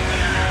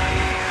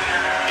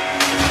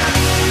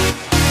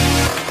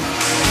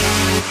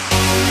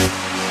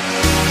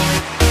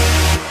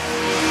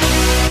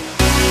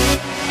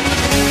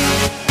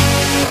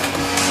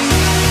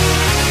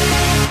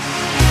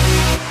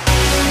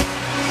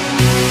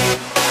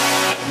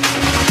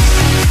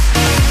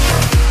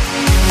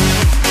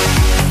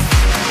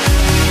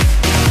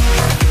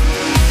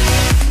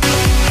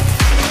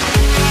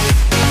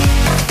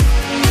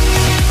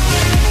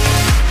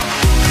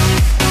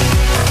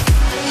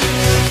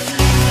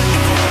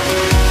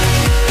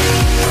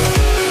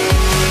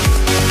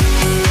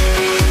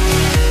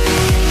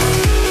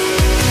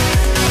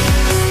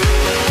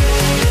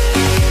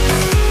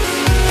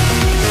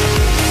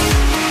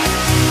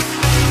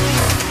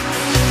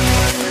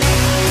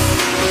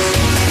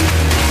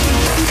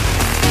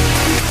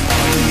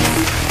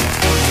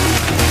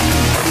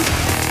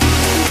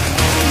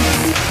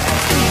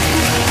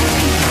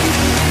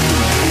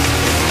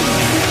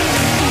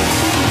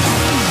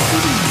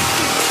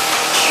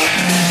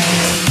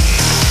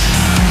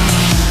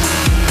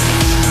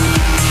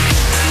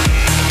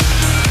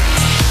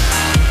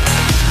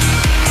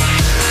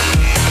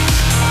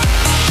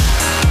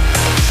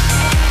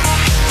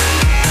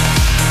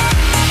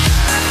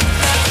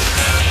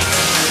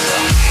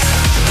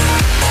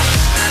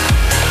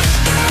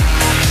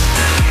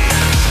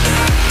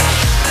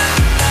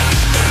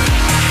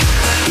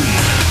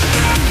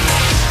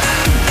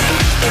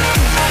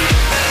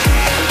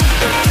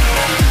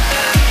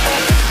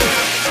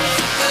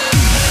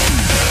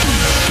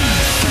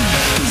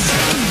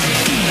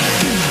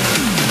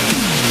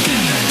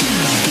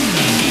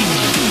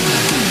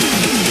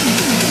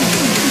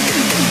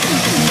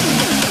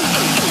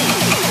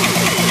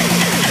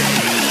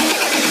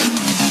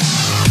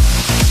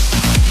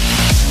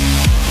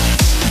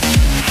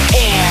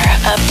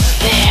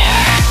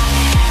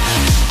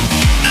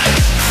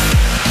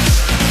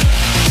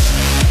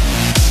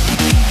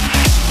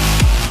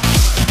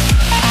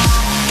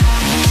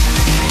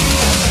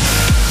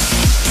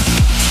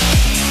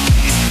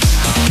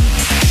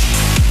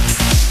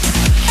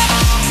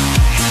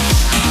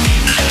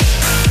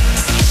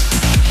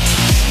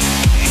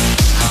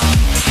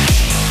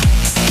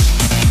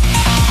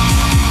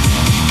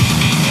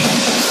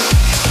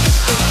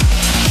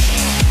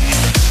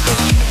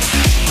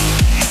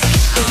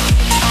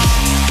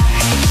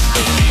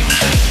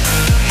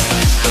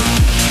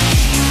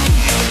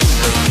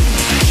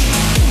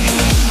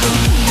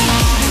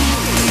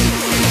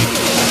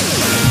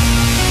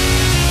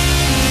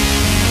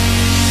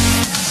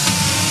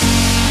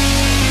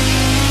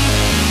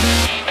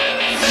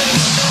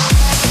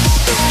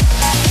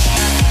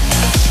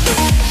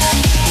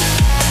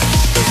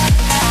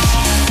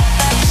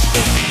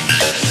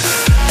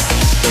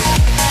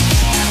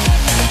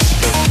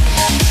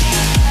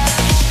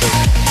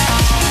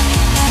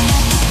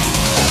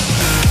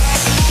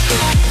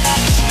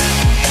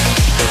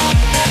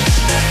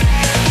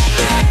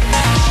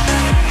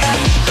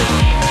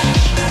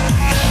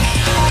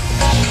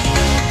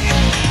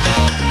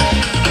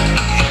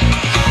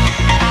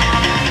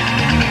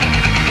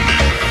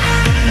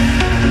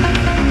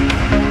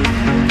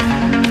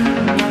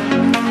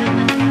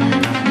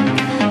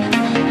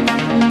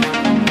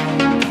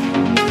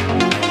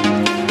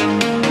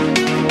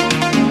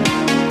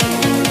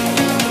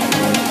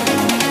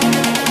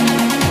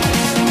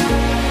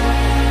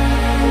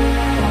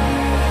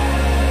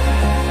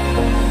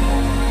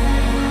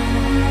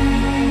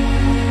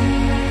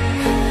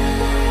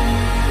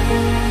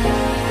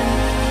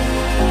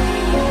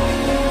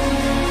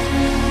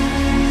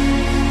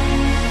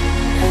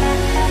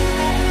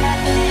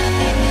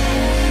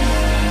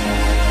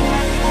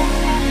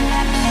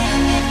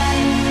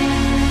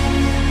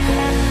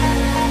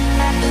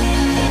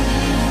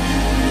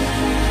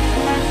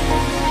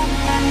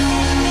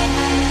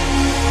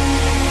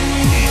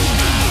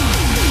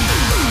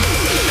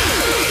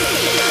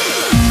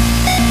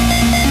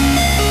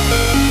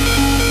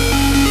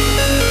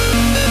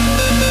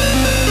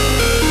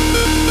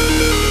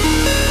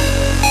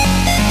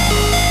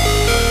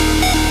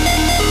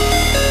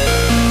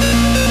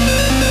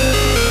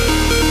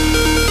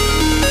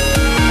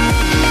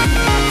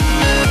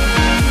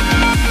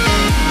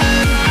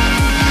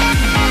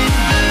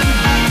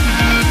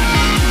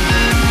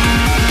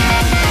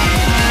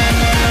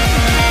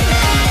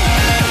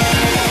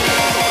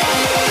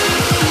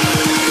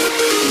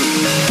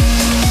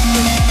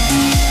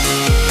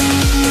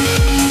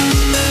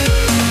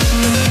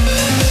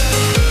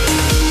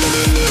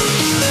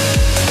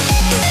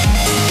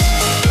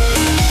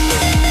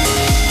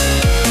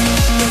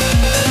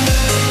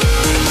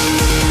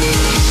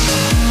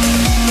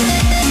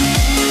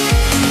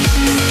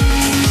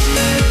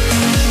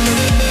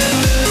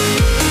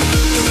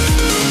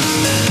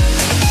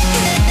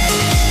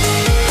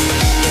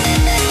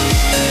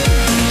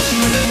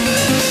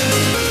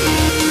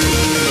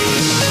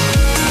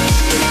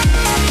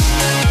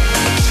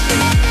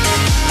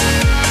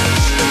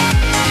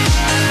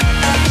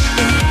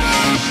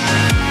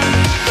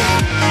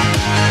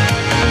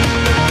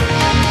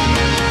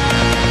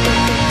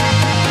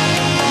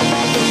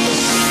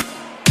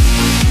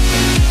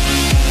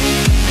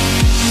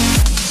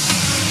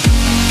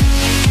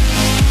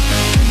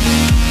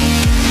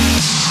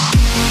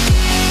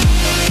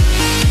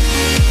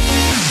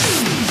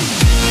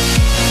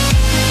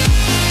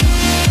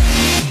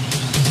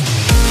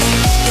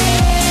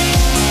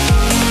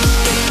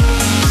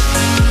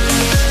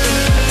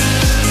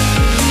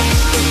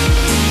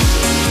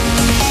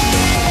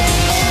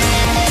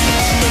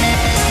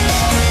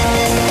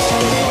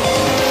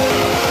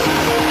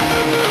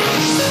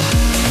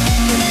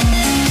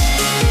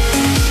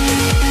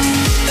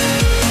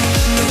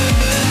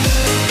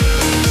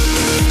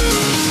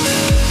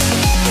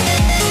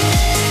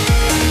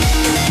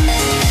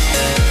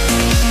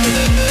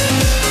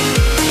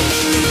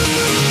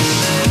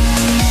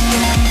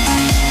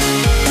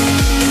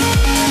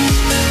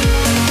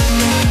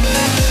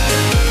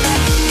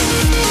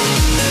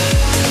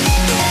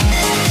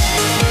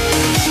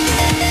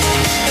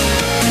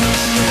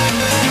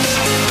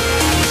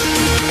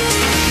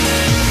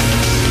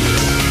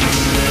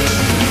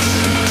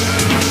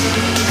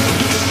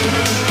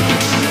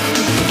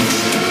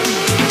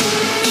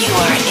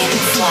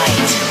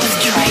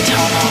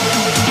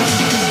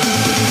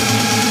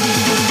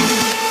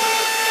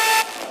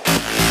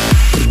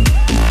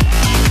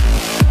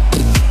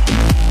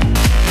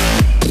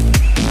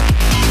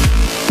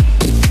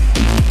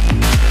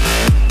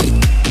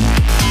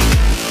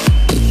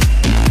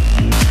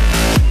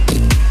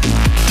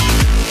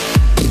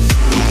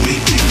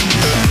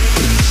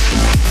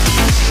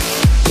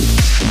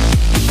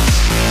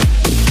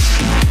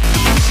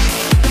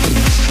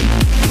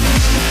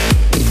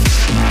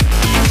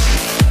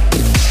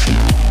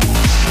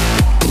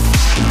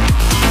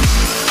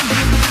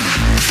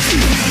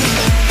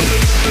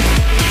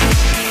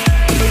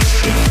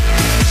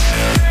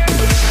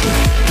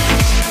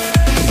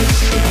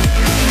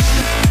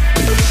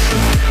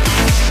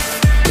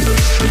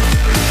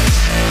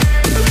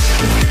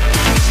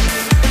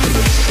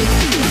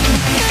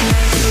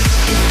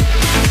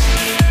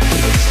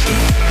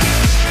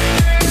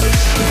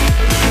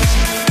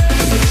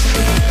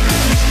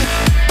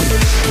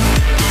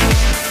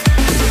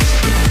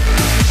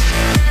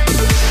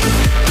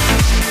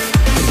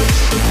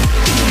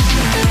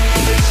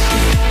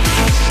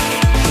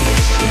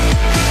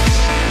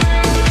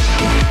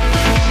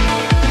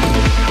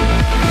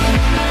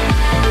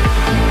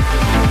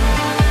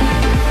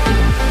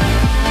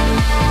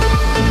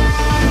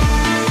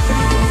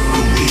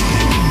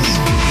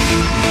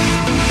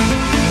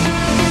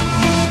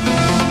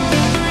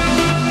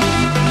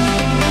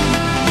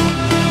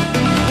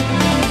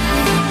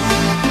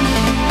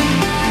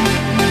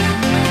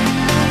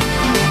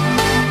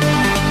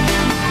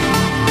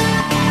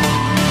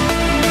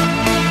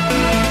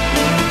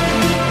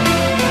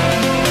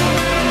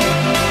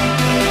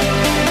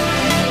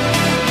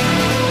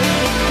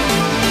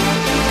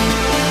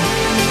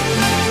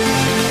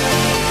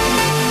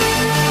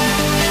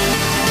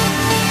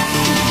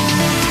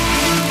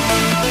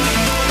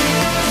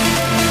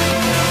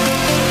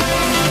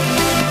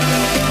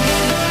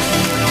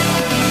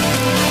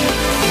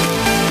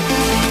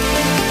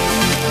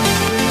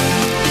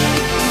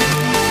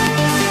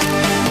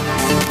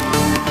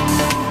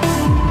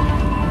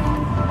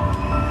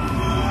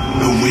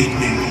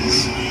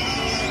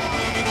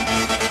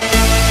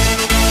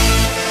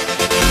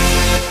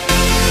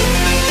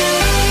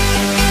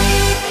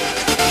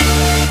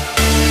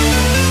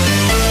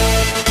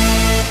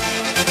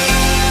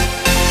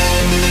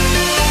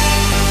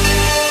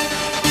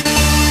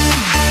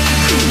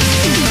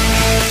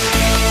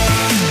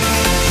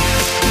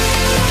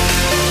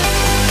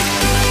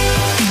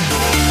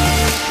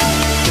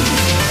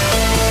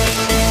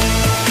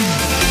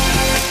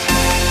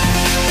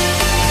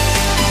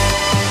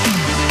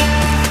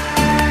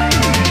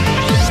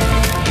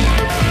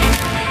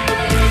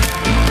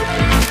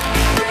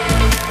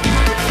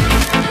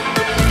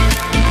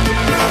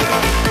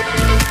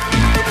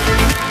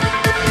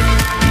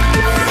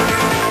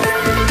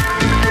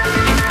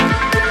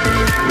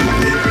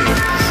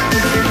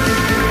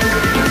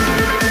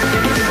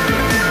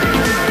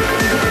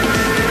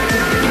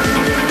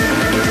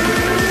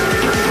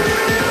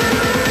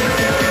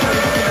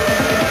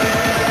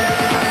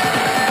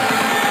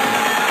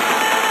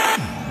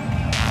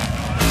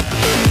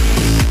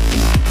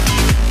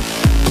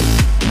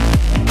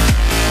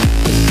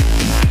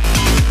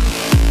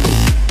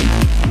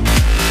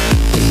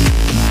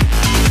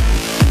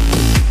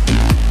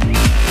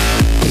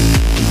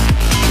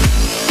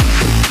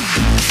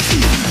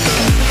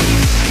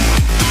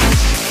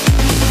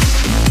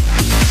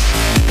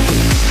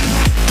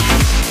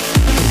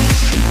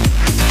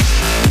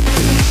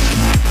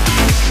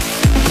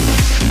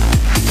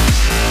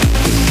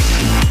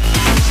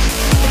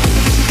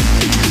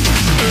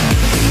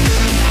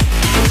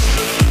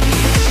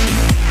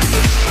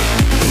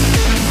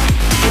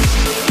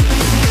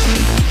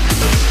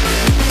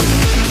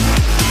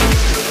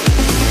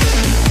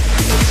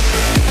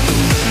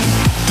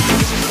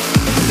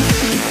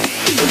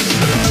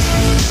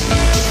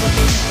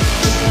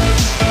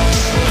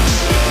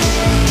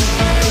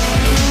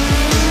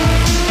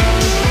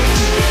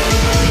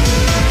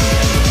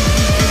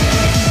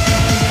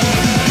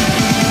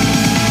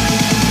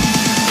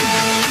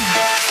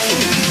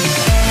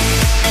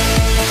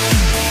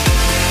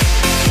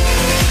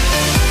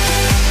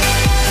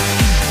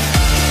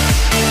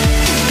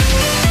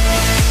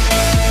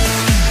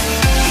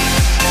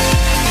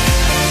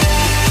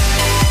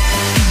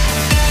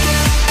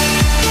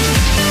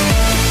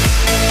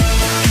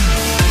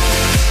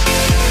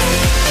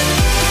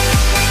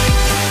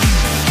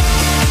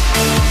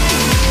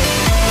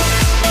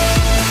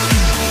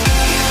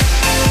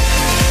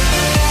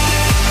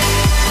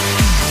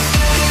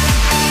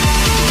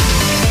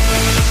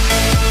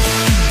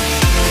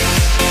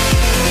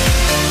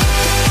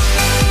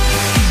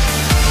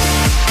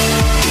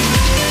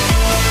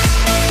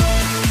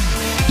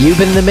 You've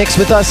been in the mix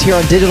with us here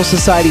on Digital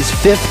Society's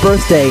 5th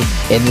birthday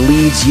in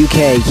Leeds,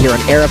 UK, here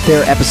on Air Up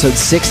There, episode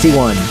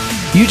 61.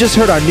 You just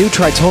heard our new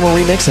Tritonal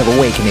remix of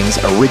Awakenings,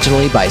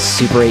 originally by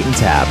Super 8 and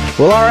Tab.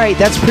 Well, alright,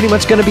 that's pretty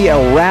much going to be a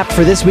wrap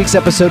for this week's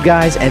episode,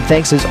 guys, and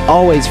thanks as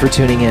always for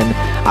tuning in.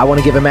 I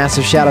want to give a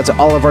massive shout out to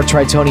all of our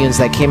Tritonians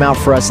that came out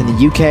for us in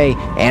the UK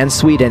and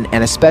Sweden,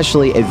 and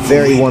especially a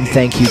very warm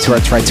thank you to our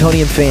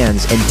Tritonian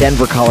fans in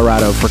Denver,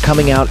 Colorado for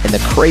coming out in the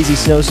crazy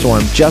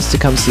snowstorm just to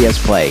come see us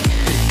play.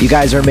 You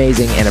guys are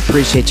amazing and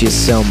appreciate you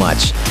so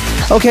much.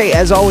 Okay,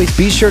 as always,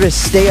 be sure to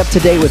stay up to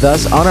date with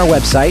us on our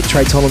website,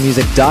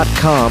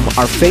 tritonalmusic.com,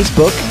 our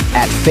Facebook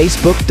at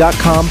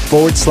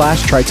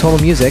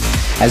facebook.com/tritonalmusic,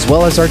 as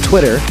well as our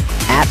Twitter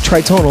at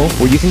Tritonal,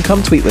 where you can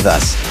come tweet with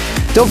us.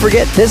 Don't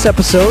forget, this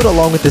episode,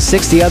 along with the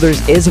 60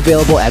 others, is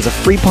available as a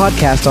free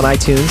podcast on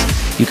iTunes.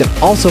 You can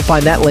also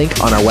find that link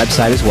on our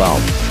website as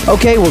well.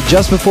 Okay, well,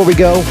 just before we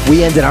go,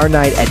 we ended our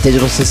night at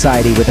Digital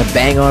Society with a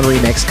bang-on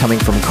remix coming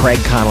from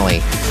Craig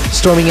Connolly.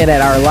 Storming in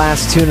at our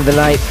last tune of the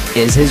night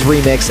is his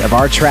remix of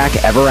our track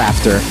Ever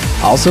After,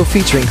 also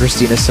featuring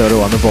Christina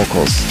Soto on the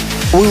vocals.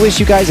 We wish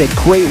you guys a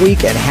great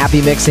week and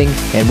happy mixing,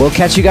 and we'll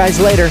catch you guys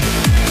later.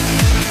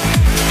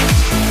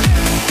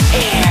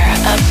 Air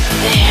Up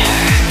There.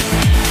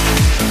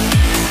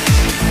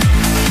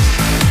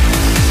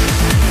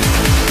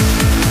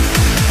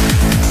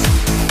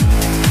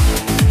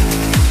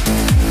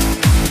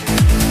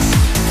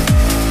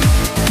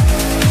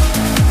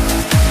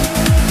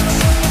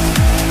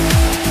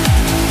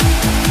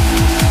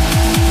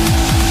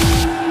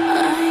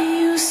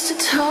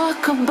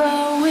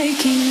 About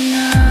waking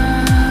up,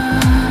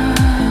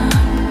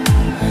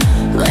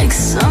 like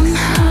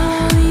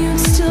somehow you'd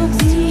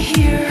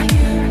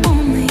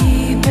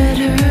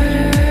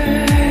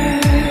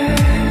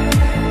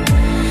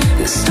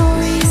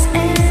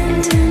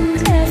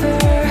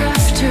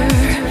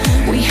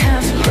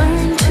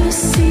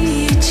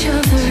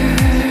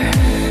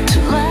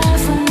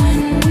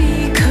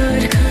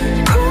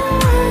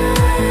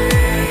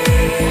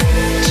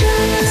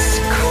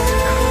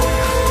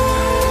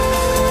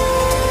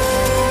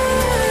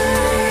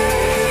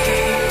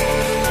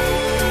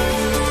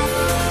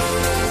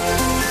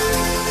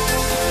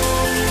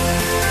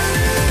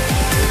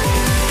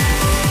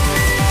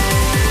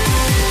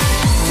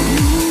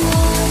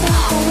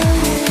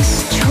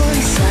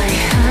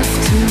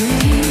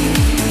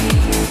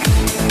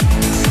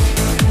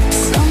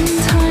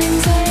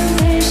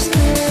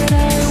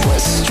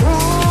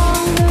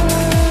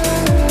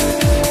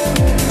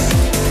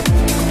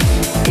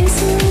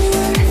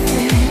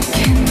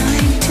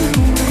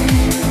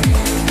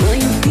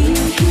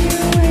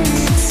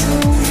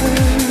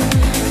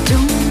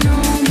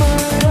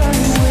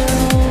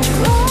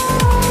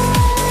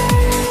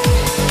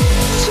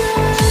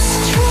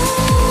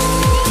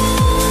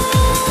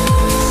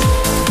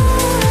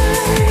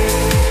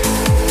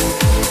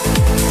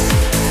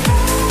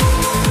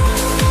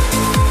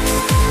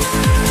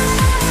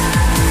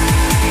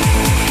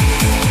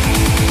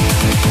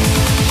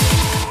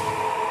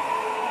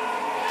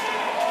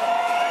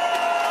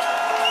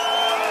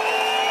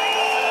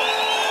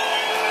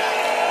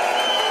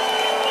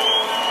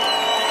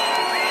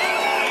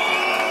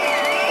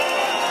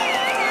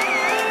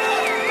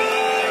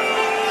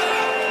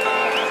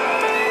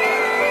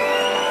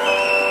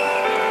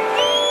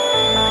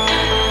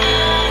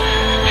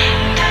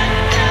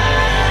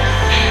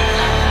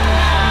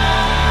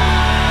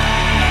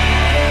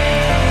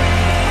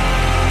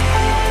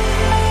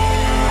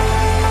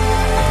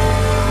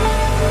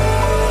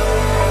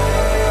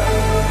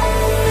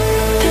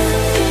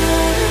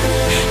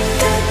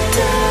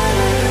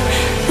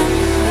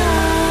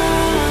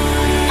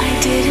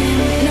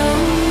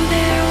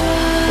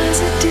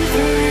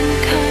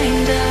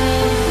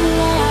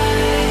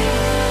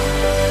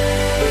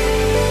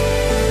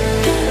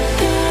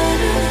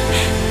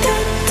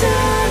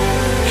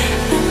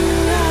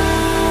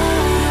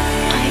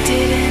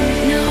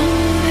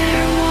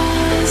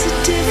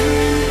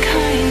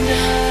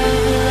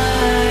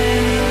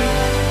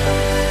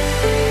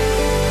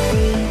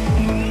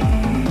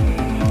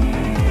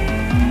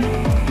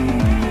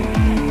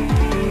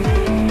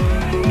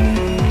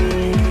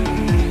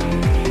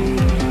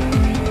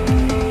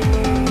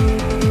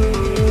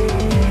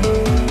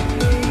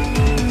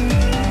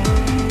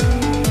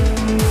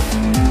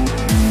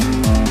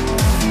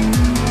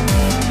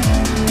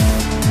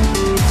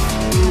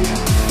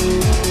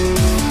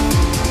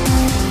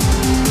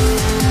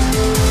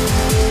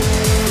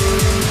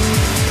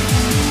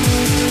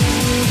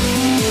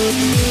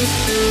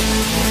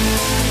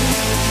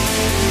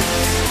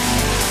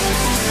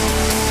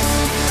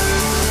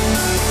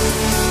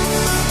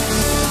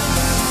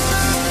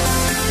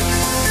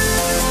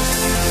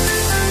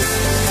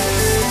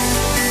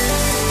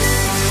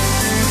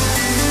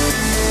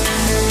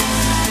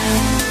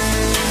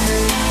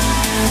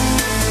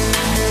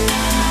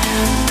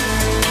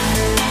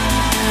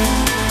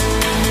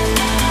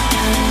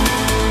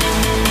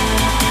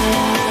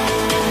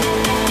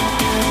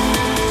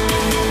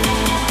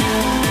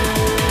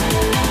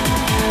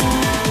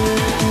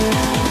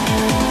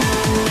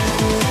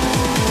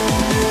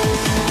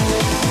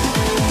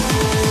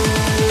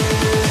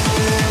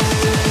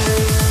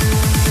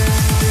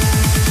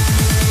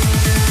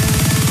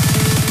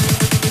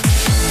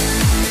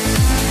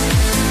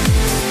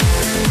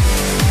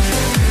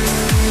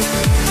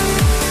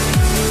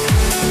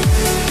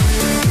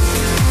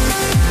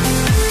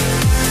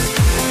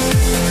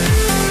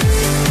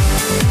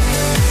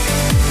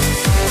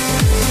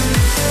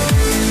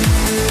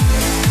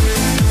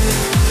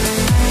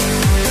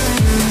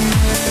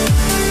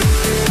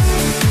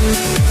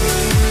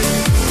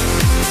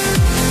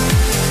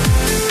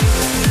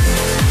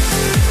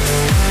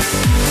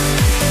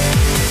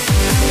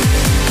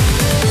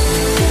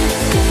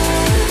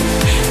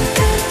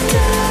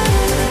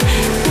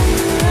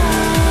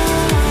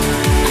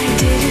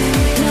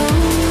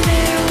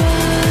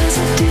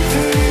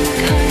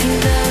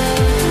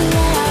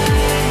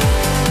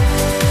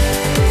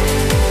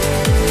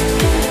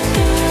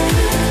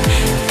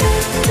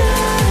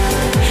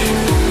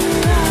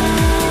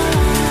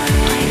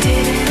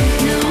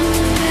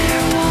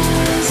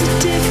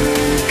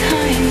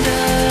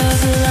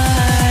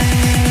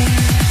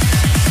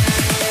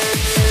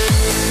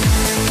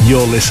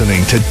You're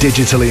listening to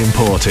Digitally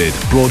Imported,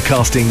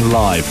 broadcasting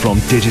live from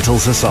Digital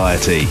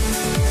Society.